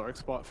real dark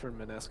spot for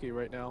Mineski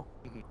right now.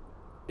 Mhm.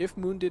 If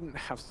Moon didn't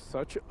have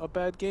such a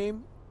bad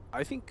game,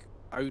 I think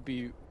I would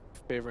be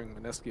favoring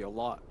Mineski a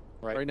lot.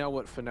 Right now,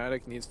 what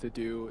Fnatic needs to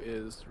do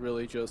is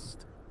really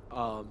just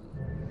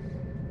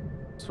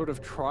sort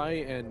of try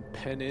and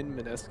pen in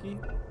Mineski,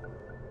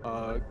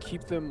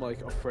 keep them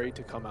like afraid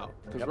to come out.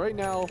 Because right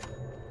now,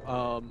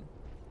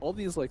 all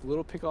these like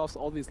little pickoffs,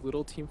 all these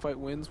little teamfight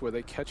wins where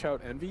they catch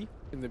out Envy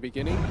in the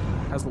beginning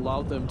has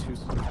allowed them to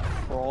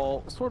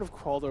sort of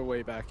crawl their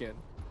way back in.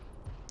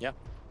 Yeah.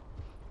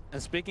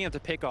 And speaking of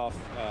the pickoff,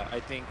 I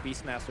think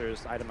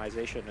Beastmaster's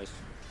itemization is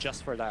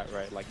just for that,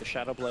 right? Like the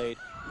Shadow Blade,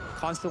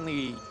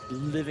 constantly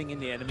living in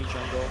the enemy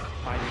jungle,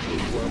 finding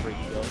food wherever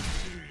he goes.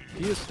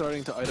 He is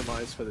starting to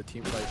itemize for the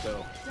team fight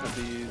though. As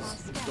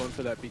he's going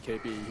for that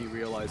BKB, he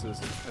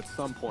realizes at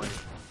some point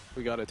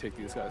we gotta take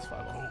these guys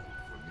 5-0.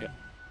 Yeah.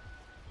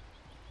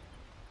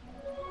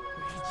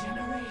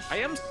 I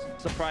am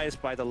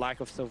surprised by the lack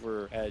of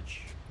Silver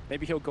Edge.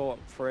 Maybe he'll go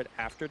for it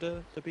after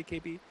the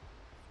BKB.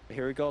 But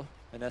here we go.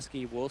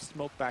 Mineski will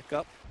smoke back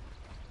up.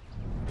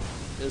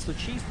 Is the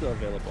cheese still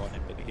available on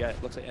MV? Yeah,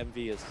 it looks like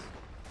MV is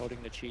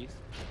holding the cheese.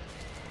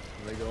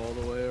 And they go all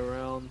the way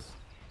around.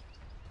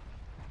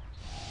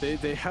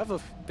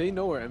 They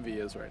know where MV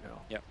is right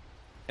now. Yeah.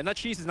 And that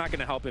cheese is not going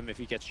to help him if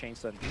he gets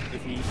chains done.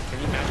 If he can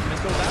he match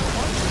Missile? That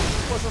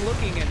one wasn't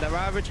looking, and the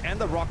Ravage and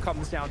the Rock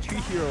comes down. 2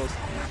 heroes,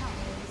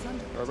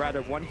 or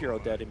rather 1 hero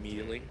dead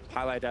immediately.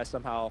 Highlight that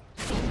somehow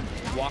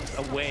walks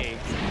away,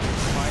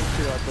 trying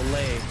to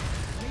delay.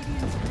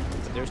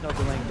 There's no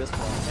delaying this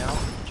one. Now,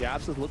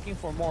 Jabs is looking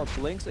for more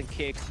blinks and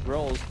kicks,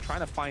 rolls, trying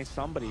to find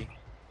somebody.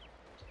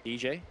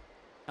 DJ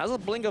has a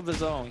blink of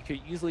his own. He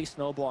could easily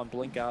snowball and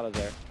blink out of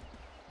there.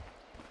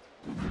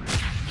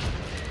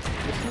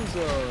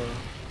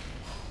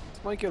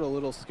 This might get a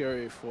little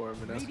scary for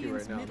Mineski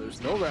right now.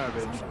 There's no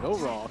Ravage, no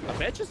Rock. A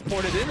bet just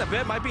ported in. A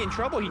bet might be in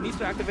trouble. He needs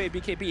to activate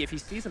BKB. If he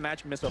sees a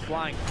Magic Missile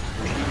flying,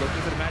 Mushi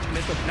looking for the Magic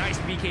Missile. Nice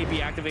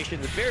BKB activation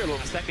in the very little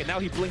second. Now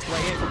he blinks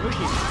right in for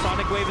Mushi.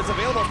 Sonic Wave is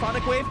available.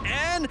 Sonic Wave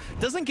and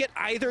doesn't get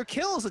either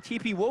kills. The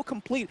TP will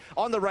complete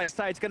on the right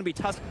side. It's going to be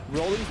Tusk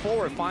rolling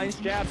forward. Finds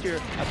Jabs here.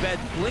 A bet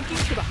blinking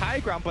to the high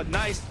ground, but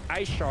nice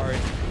Ice Shard.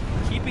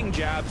 Keeping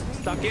Jabs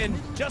stuck in.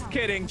 Just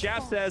kidding.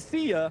 Jabs says,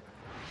 see ya.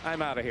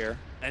 I'm out of here.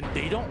 And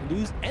they don't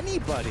lose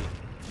anybody.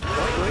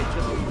 Wait,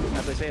 just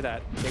as I say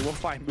that, they will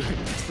find Moon.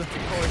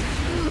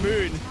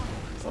 Moon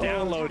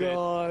downloaded.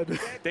 Oh God.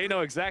 They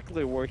know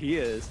exactly where he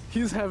is.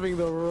 He's having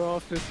the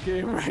roughest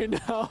game right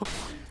now.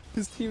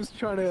 His team's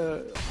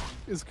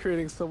is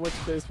creating so much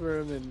space for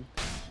him, and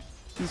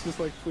he's just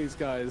like, please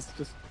guys,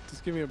 just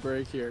give me a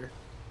break here.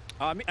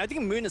 I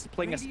think Moon is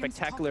playing a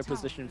spectacular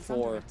position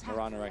for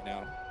Mirana right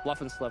now.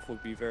 Bluff and Sluff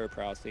would be very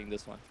proud seeing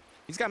this one.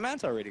 He's got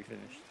Manta already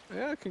finished.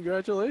 Yeah,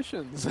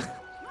 congratulations.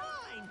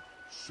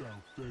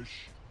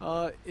 Selfish.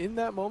 In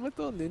that moment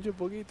though, Ninja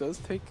Boogie does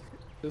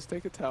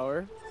take a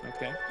tower.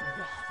 Okay.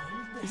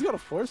 He's got a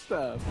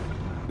 4-staff.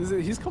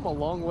 He's come a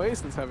long way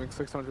since having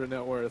 600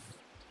 net worth.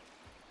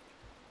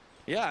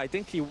 Yeah, I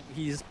think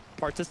he's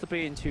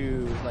participating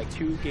to like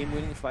 2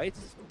 game-winning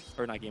fights,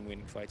 or not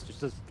game-winning fights,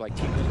 just like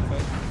team-winning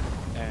fights,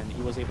 and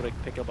he was able to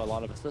pick up a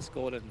lot of assist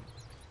gold and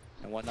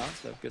whatnot.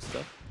 So good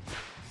stuff.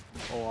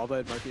 Oh,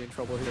 Albed might be in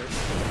trouble here.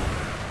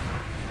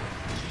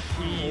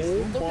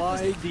 He's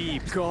my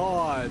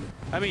god.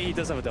 I mean, he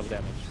does have a double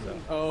damage, so.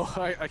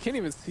 Oh, I can't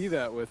even see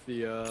that with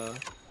the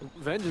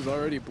Venge is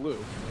already blue.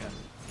 Yeah.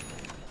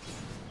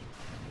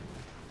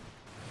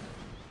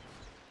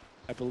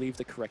 I believe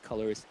the correct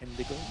color is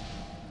indigo.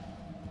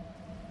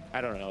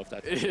 I don't know if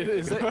that's. Is it?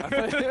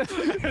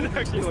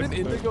 Isn't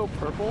indigo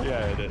purple?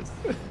 Yeah, it is.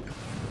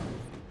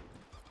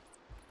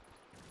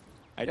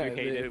 I do Yeah,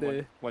 hate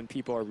it when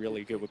people are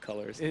really good with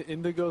colors.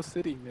 Indigo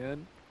City,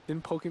 man.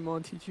 Didn't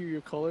Pokemon teach you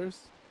your colors?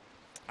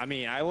 I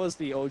mean, I was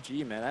the OG,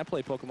 man. I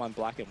played Pokemon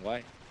Black and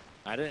White.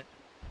 I didn't.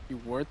 You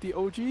weren't the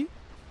OG?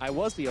 I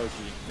was the OG.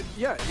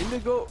 Yeah,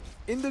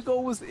 Indigo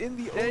was in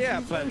the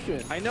OG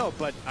version. I know,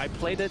 but I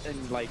played it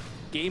in like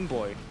Game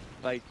Boy.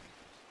 Like,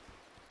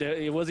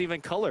 it wasn't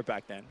even color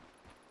back then.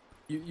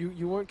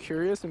 You weren't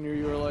curious and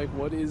you were like,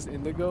 what is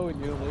Indigo? And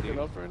you didn't look it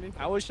up or anything?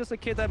 I was just a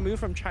kid that moved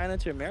from China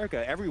to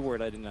America. Every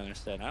word I didn't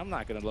understand. I'm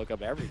not gonna look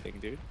up everything,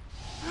 dude.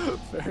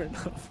 Fair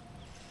enough.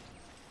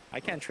 I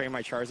can't train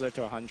my Charizard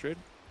to 100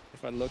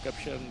 if I look up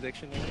shit in the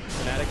dictionary.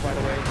 Fnatic, by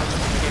the way,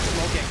 against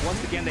Smoking.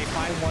 Once again, they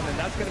find one, and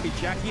that's gonna be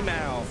Jackie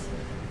Mao.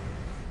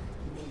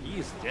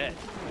 He's dead.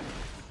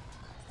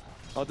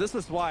 Oh, this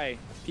is why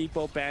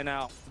people ban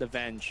out the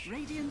Venge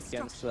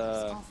against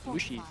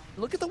Wuxi.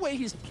 Look at the way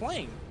he's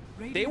playing.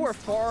 They were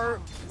far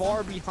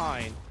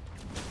behind.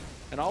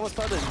 And all of a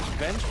sudden,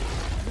 Venge,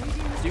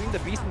 doing the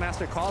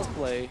Beastmaster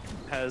cosplay,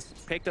 has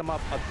picked them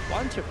up a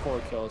bunch of 4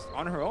 kills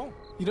on her own.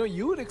 You know,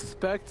 you would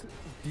expect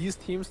these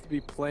teams to be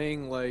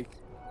playing like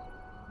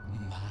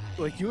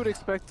you would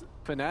expect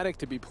Fnatic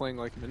to be playing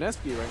like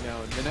Mineski right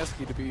now, and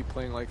Mineski to be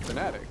playing like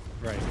Fnatic.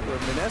 Right. Where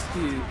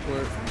Mineski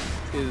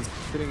is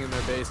sitting in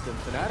their base and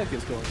Fnatic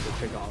is going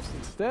for pickoffs.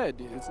 Instead,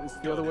 it's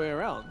the other way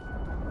around.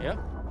 Yeah.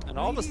 And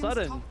all of a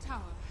sudden,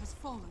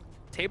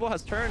 table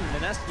has turned.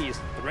 Mineski is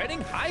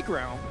threading high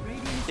ground.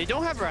 They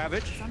don't have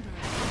Ravage,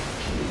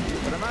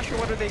 but I'm not sure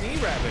whether they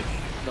need Ravage.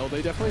 No,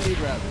 they definitely need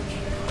Ravage.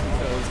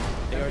 Because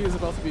Envy is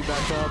about to be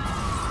back up.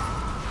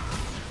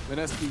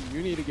 Mineski,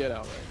 you need to get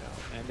out right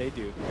now. And they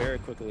do. Very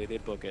quickly, they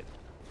book it.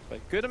 But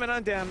good amount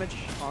of damage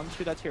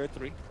onto that tier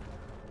 3.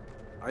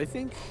 I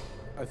think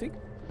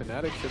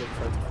Fnatic should have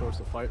tried to force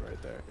a fight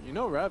right there. You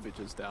know Ravage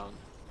is down.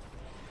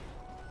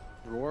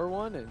 Roar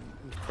one and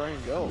try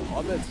and go.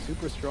 Abed's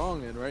super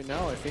strong, and right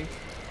now I think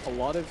a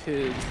lot of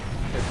his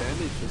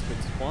advantage has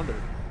been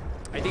squandered.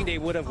 I think they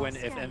would have won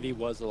if Envy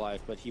was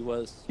alive, but he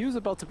was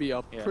about to be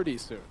up pretty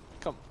soon.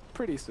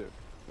 Pretty soon.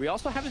 We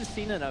also haven't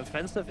seen an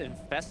offensive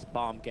Infest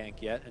bomb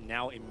gank yet, and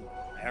now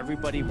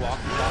everybody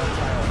walking bottom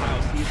side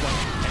Ohio sees one,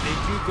 and they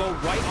do go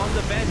right on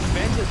the Venge.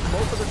 Venge is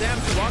most of the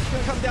damage. The rock's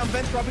gonna come down.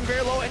 Venge dropping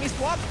very low. Any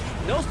swap?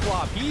 No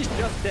swap. He's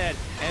just dead.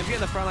 Envy in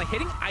the front line,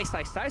 hitting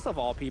Ice of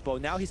all people.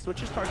 Now he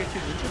switches target to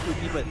Ninja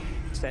Booty, but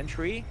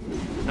Sentry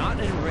not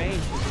in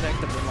range to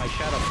protect the Moonlight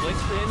Shadow.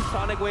 Flicks in,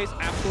 Sonic Waves,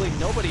 absolutely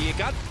nobody. He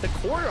got the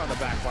quarter on the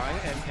back line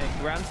and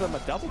grants them a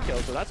double kill,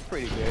 so that's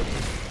pretty good.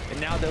 And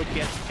now they'll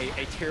get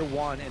a tier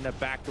 1 in the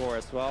back door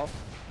as well.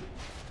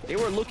 They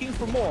were looking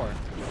for more,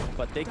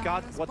 but they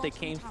got what they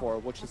came for,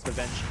 which is the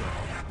Venge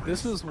kill.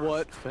 This is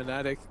what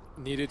Fnatic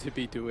needed to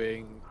be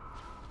doing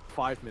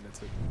 5 minutes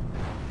ago.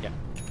 Yeah.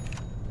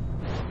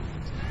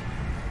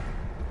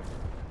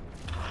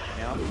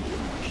 Now,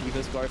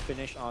 Shiva's guard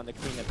finish on the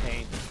Queen of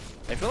Pain.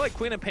 I feel like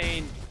Queen of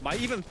Pain might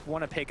even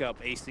want to pick up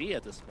AC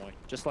at this point.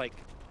 Just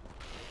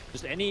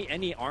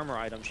any armor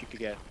item she could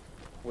get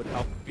would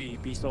help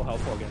be so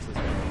helpful against this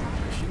game.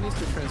 She needs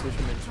to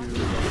transition into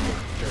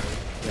Jerry.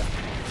 Yeah.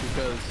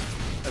 Because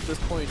at this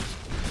point,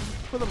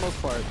 for the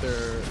most part,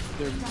 their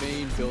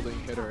main building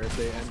hitter if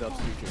they end up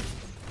switching.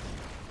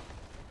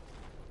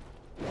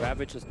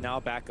 Ravage is now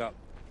back up.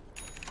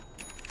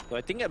 So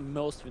I think at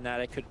most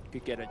Fnatic could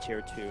get a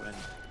tier 2, and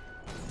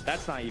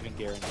that's not even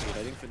guaranteed.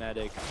 I think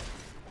Fnatic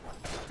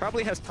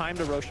probably has time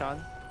to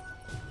Roshan,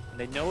 and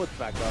they know it's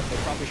back up. They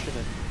probably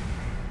shouldn't,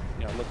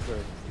 look for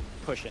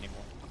push anymore.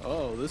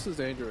 Oh, this is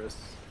dangerous.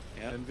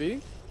 Yeah.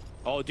 Envy?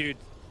 Oh, dude.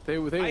 They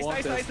want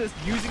this. Ice is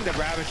using the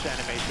Ravage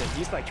animation.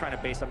 He's like trying to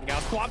base something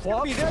out. Swap's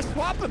gonna be there.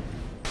 Swap him.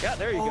 Yeah,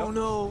 there you go. Oh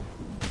no.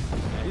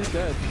 He's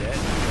dead.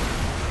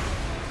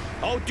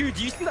 Oh, dude,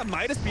 do you see the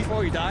Midas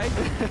before he died?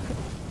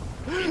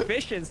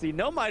 Efficiency,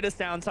 no Midas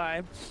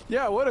downtime.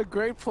 Yeah, what a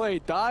great play.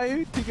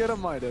 Die to get a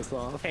Midas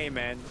off. Hey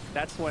man,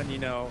 that's when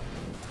you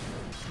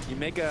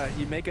make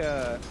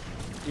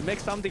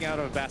something out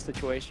of a bad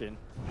situation.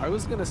 I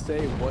was gonna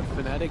say what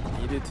Fnatic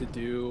needed to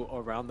do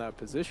around that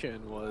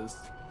position was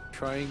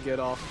try and get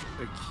off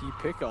a key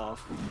pickoff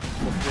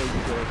before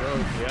you go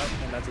rogue. Yep,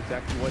 and that's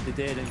exactly what they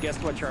did. And guess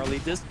what, Charlie?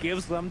 This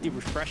gives them the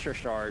refresher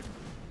shard.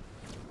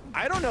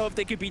 I don't know if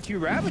they could be too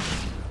ravaged.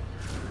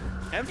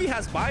 Envy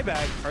has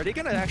buyback. Are they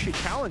gonna actually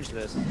challenge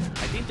this?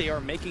 I think they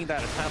are making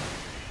that attempt.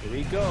 Here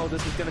we go.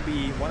 This is gonna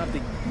be one of the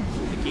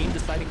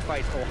game-deciding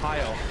fights.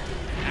 Ohio.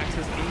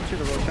 Access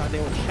into the Roshan. They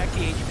will check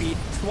the HP,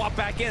 swap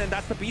back in, and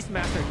that's the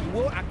Beastmaster. He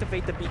will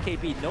activate the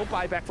BKB. No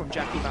buyback from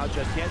Jackie Mao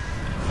just yet.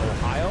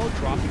 Ohio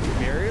dropping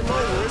very low.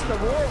 Where's the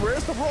roar?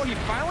 Where's the roar? He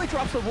finally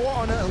drops the roar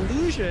on an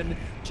illusion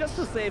just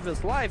to save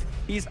his life.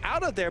 He's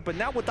out of there, but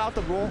now without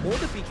the roar or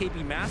the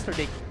BKB Master,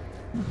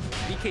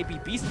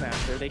 BKB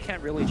Beastmaster, they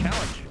can't really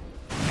challenge.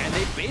 And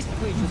they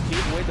basically just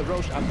gave away the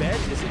Roche. Abed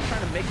isn't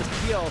trying to make a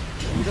steal.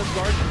 He does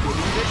guard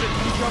vision.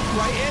 He jumps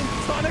right in.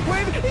 Sonic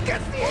Wave. He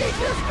gets the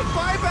Aegis.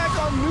 Buyback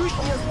on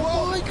Mushi as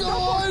well. Oh my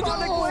god!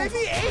 Sonic Wave.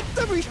 He ate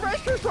the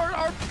refreshers on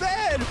our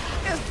bed.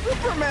 It's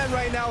Superman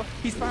right now.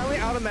 He's finally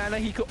out of mana.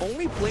 He could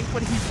only blink,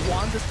 but he's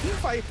won this team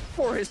fight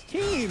for his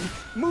team.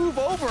 Move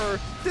over.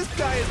 This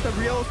guy is the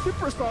real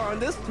superstar on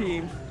this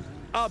team.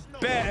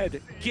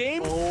 Abed.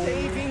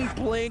 Game-saving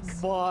blink.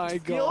 My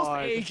Steals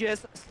god.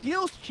 Aegis.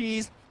 Steals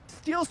cheese.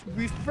 Steals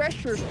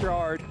refresher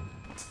shard.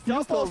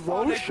 Steals the Sonic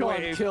Roshan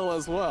Wave. kill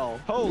as well.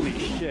 Holy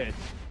shit.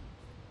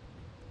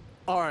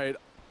 Alright.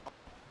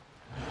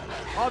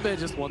 Abed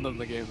just won them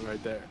the game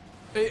right there.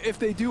 If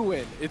they do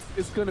win,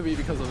 it's gonna be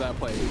because of that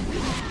play.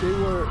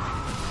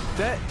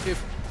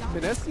 If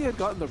Mineski had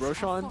gotten the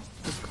Roshan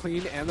just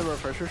clean and the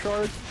refresher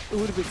shard, it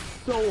would have been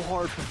so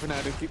hard for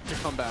Fnatic to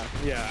come back.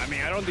 Yeah, I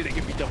mean, I don't think they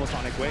can beat double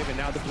Sonic Wave, and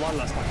now the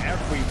Bloodlust on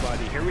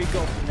everybody. Here we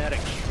go,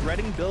 Fnatic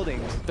shredding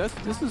buildings.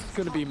 This is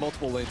gonna be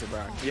multiple lanes of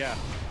rack. Yeah.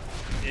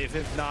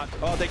 If not,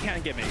 oh, they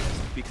can't get Magus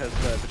because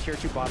the tier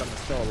 2 bottom is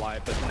still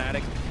alive, but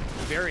Fnatic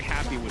very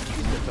happy with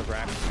 2 sets of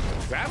rack.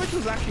 Ravage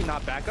was actually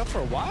not back up for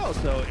a while,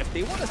 so if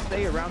they want to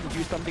stay around to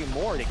do something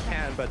more, they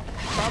can, but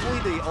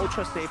probably the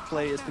ultra safe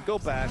play is to go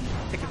back,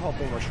 take a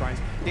couple more shrines.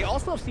 They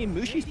also have seen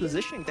Mushi's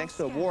positioning thanks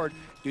to a ward.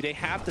 Do they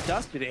have the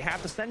dust? Do they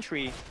have the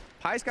sentry?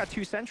 Pai's got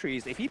 2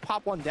 sentries. If he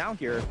pop one down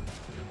here...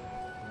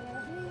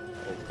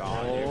 Oh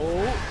god.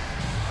 Oh.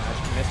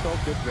 Missile,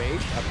 good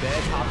rage.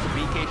 Abed pops the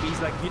BKB.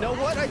 He's like, you know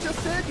what I just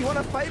said? You want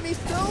to fight me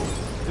still?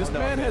 This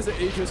man has an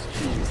Aegis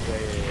cheese.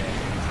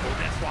 Oh,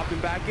 that's swapping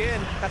back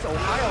in. That's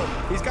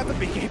Ohio. He's got the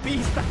BKB.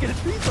 He's stuck in the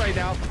trees right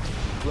now.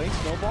 Blink,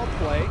 snowball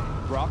play.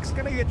 Brock's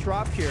going to get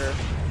dropped here.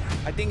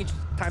 I think it's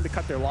time to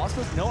cut their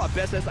losses. No,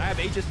 Abed says, I have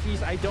Aegis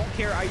cheese. I don't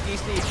care,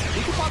 IDC.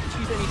 He can pop the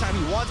cheese anytime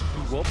he wants.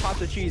 He will pop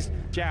the cheese.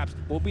 Jabs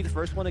will be the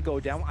first one to go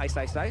down. Ice.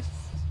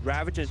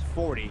 Ravage is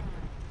 40.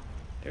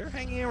 They're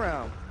hanging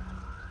around.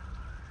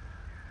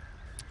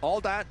 All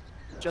that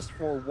just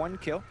for 1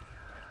 kill.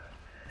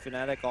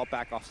 Fnatic all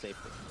back off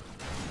safely.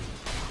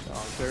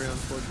 Very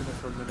unfortunate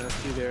for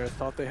Mineski there.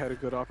 Thought they had a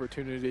good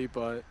opportunity,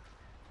 but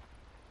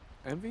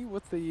Envy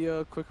with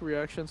the quick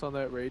reactions on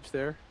that rage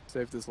there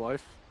saved his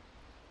life.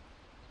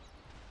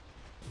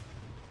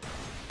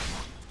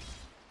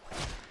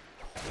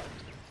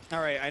 All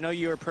right, I know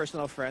you're a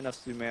personal friend of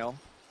Sumail,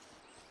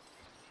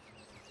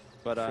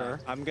 but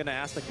Sure. I'm gonna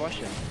ask the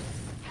question.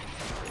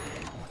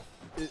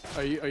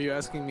 Are you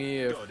asking me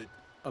if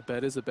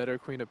Abed is a better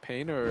Queen of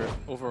Pain or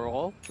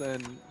overall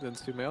than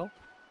Sumail?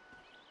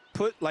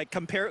 Put like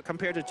compare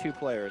the 2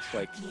 players.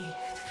 Like,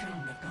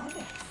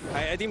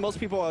 I think most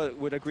people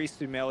would agree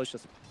Sumail is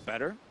just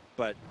better,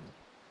 but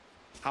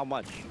how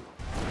much?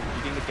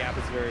 You think the gap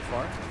is very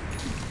far?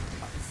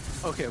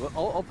 Okay, well,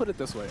 I'll put it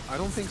this way. I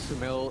don't think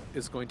Sumail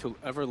is going to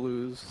ever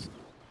lose,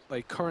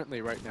 like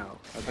currently right now.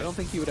 Okay. I don't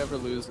think he would ever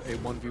lose a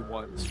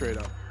 1v1 straight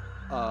up.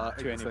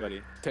 To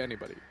anybody. To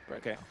anybody, right?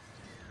 Okay.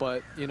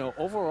 But, you know,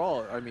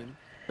 overall, I mean,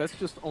 that's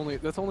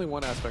only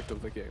one aspect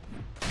of the game.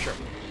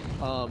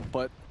 Sure.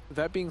 But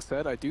that being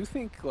said, I do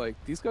think like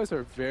these guys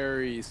are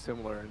very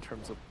similar in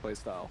terms of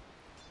playstyle.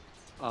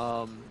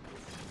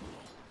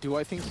 Do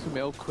I think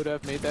Sumail could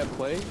have made that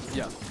play?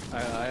 Yes,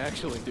 I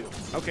actually do.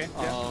 Okay.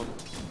 Yeah.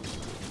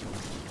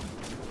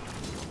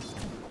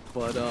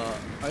 But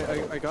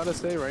I gotta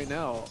say right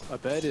now,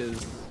 Abed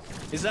is...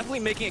 He's definitely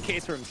making a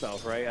case for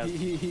himself, right? As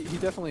He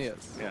definitely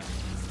is. yeah.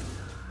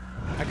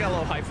 I got a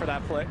little hype for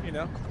that play, you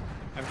know?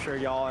 I'm sure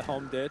y'all at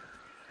home did.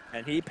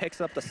 And he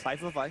picks up the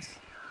Scythe of Ice.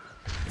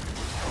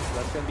 So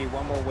that's going to be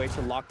one more way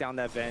to lock down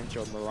that Venge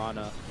or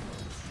Mirana.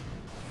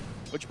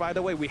 Which, by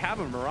the way, we have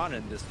a Mirana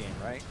in this game,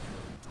 right?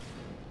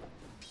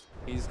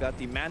 He's got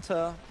the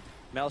Manta,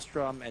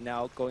 Maelstrom, and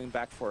now going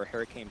back for a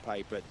Hurricane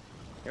Pipe. But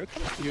here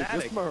comes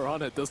Fnatic. This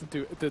Mirana doesn't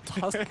do... The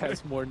Tusk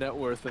has more net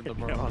worth than the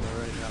Mirana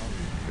right now.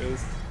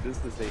 This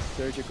is a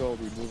surgical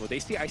removal. They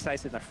see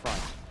Ice in the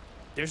front.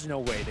 There's no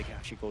way they can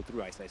actually go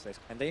through Ice.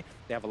 And they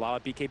have a lot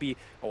of BKB.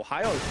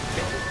 Ohio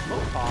gets a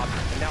smoke pop,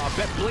 and now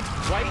Abed blinks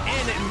right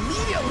in.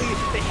 Immediately,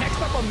 they hex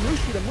up on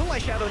Mushi, the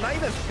Moonlight Shadow, not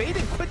even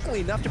fading quickly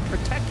enough to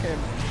protect him.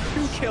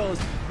 2 kills,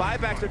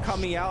 buybacks are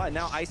coming out, and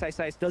now Ice.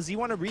 Does he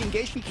want to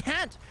re-engage? He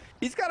can't.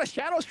 He's got a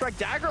Shadow Strike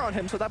dagger on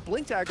him, so that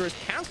blink dagger is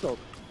canceled.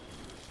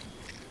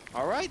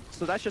 All right,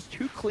 so that's just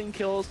 2 clean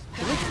kills,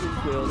 3 clean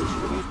kills,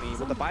 excuse me,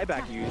 with the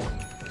buyback used.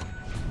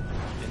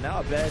 And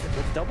now Abed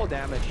with double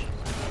damage.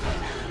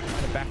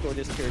 Trying to backdoor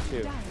this tier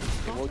 2.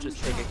 And we'll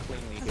just take it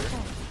cleanly here.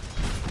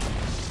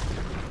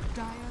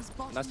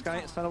 And that's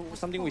kind of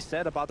something we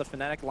said about the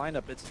Fnatic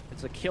lineup.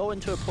 It's a kill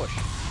into a push.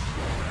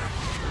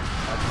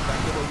 That's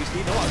exactly what we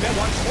see. No, Abed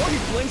once more, he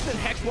blinks and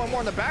hex one more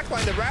on the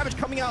backline. The Ravage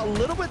coming out a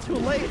little bit too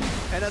late.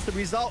 And as a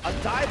result, a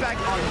dieback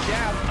on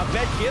Jab.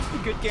 Abed gives the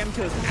good game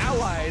to his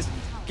allies.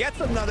 gets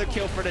another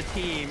kill for the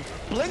team.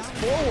 Blinks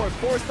forward,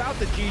 forced out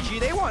the GG.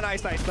 They want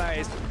Ice.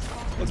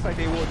 Looks like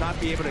they will not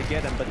be able to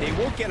get him, but they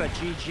will get a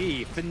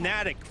GG.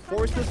 Fnatic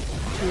forces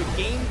to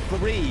game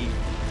 3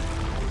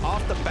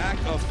 off the back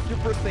of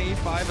Super Saiyan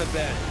 5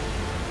 event.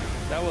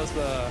 That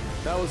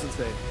was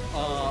insane.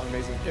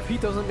 amazing. If he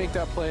doesn't make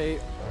that play,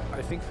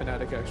 I think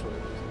Fnatic actually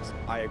loses.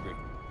 I agree.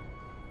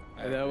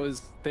 And that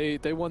was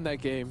they won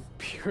that game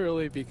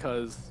purely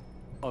because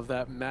of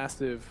that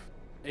massive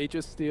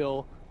Aegis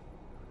steal,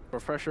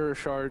 Refresher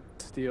Shard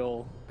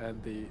steal,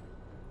 and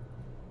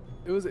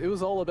it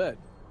was all a bet.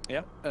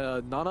 Yeah.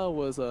 Nana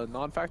was a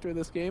non-factor in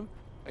this game.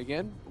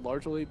 Again,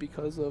 largely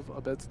because of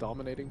Abed's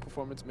dominating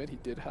performance mid. He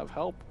did have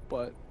help,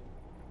 but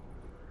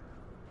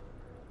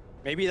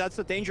maybe that's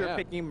the danger of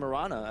picking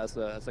Mirana as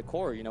a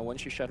core. You know,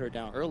 once you shut her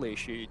down early,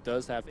 she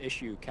does have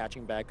issue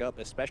catching back up,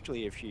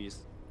 especially if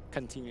she's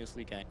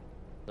continuously ganked.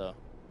 So,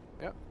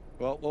 yeah.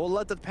 Well, we'll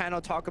let the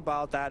panel talk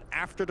about that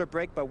after the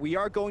break, but we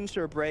are going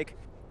to a break.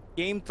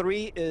 Game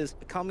 3 is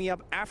coming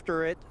up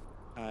after it.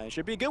 It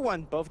should be a good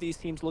one. Both these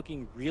teams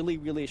looking really,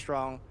 really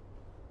strong.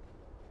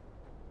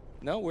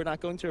 No, we're not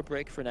going to a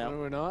break for now. No,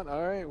 we're not.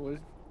 All right. What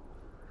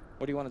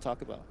do you want to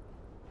talk about?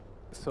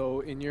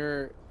 So,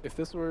 if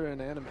this were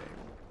an anime,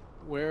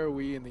 where are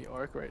we in the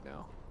arc right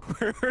now?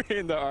 We're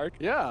in the arc.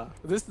 Yeah,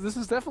 this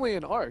is definitely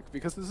an arc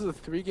because this is a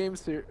 3-game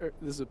series.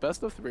 This is a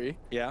best of 3.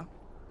 Yeah.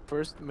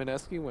 First,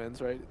 Mineski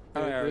wins, right?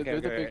 They're they're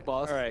the big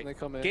boss. All right. And they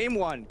come in. Game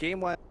 1.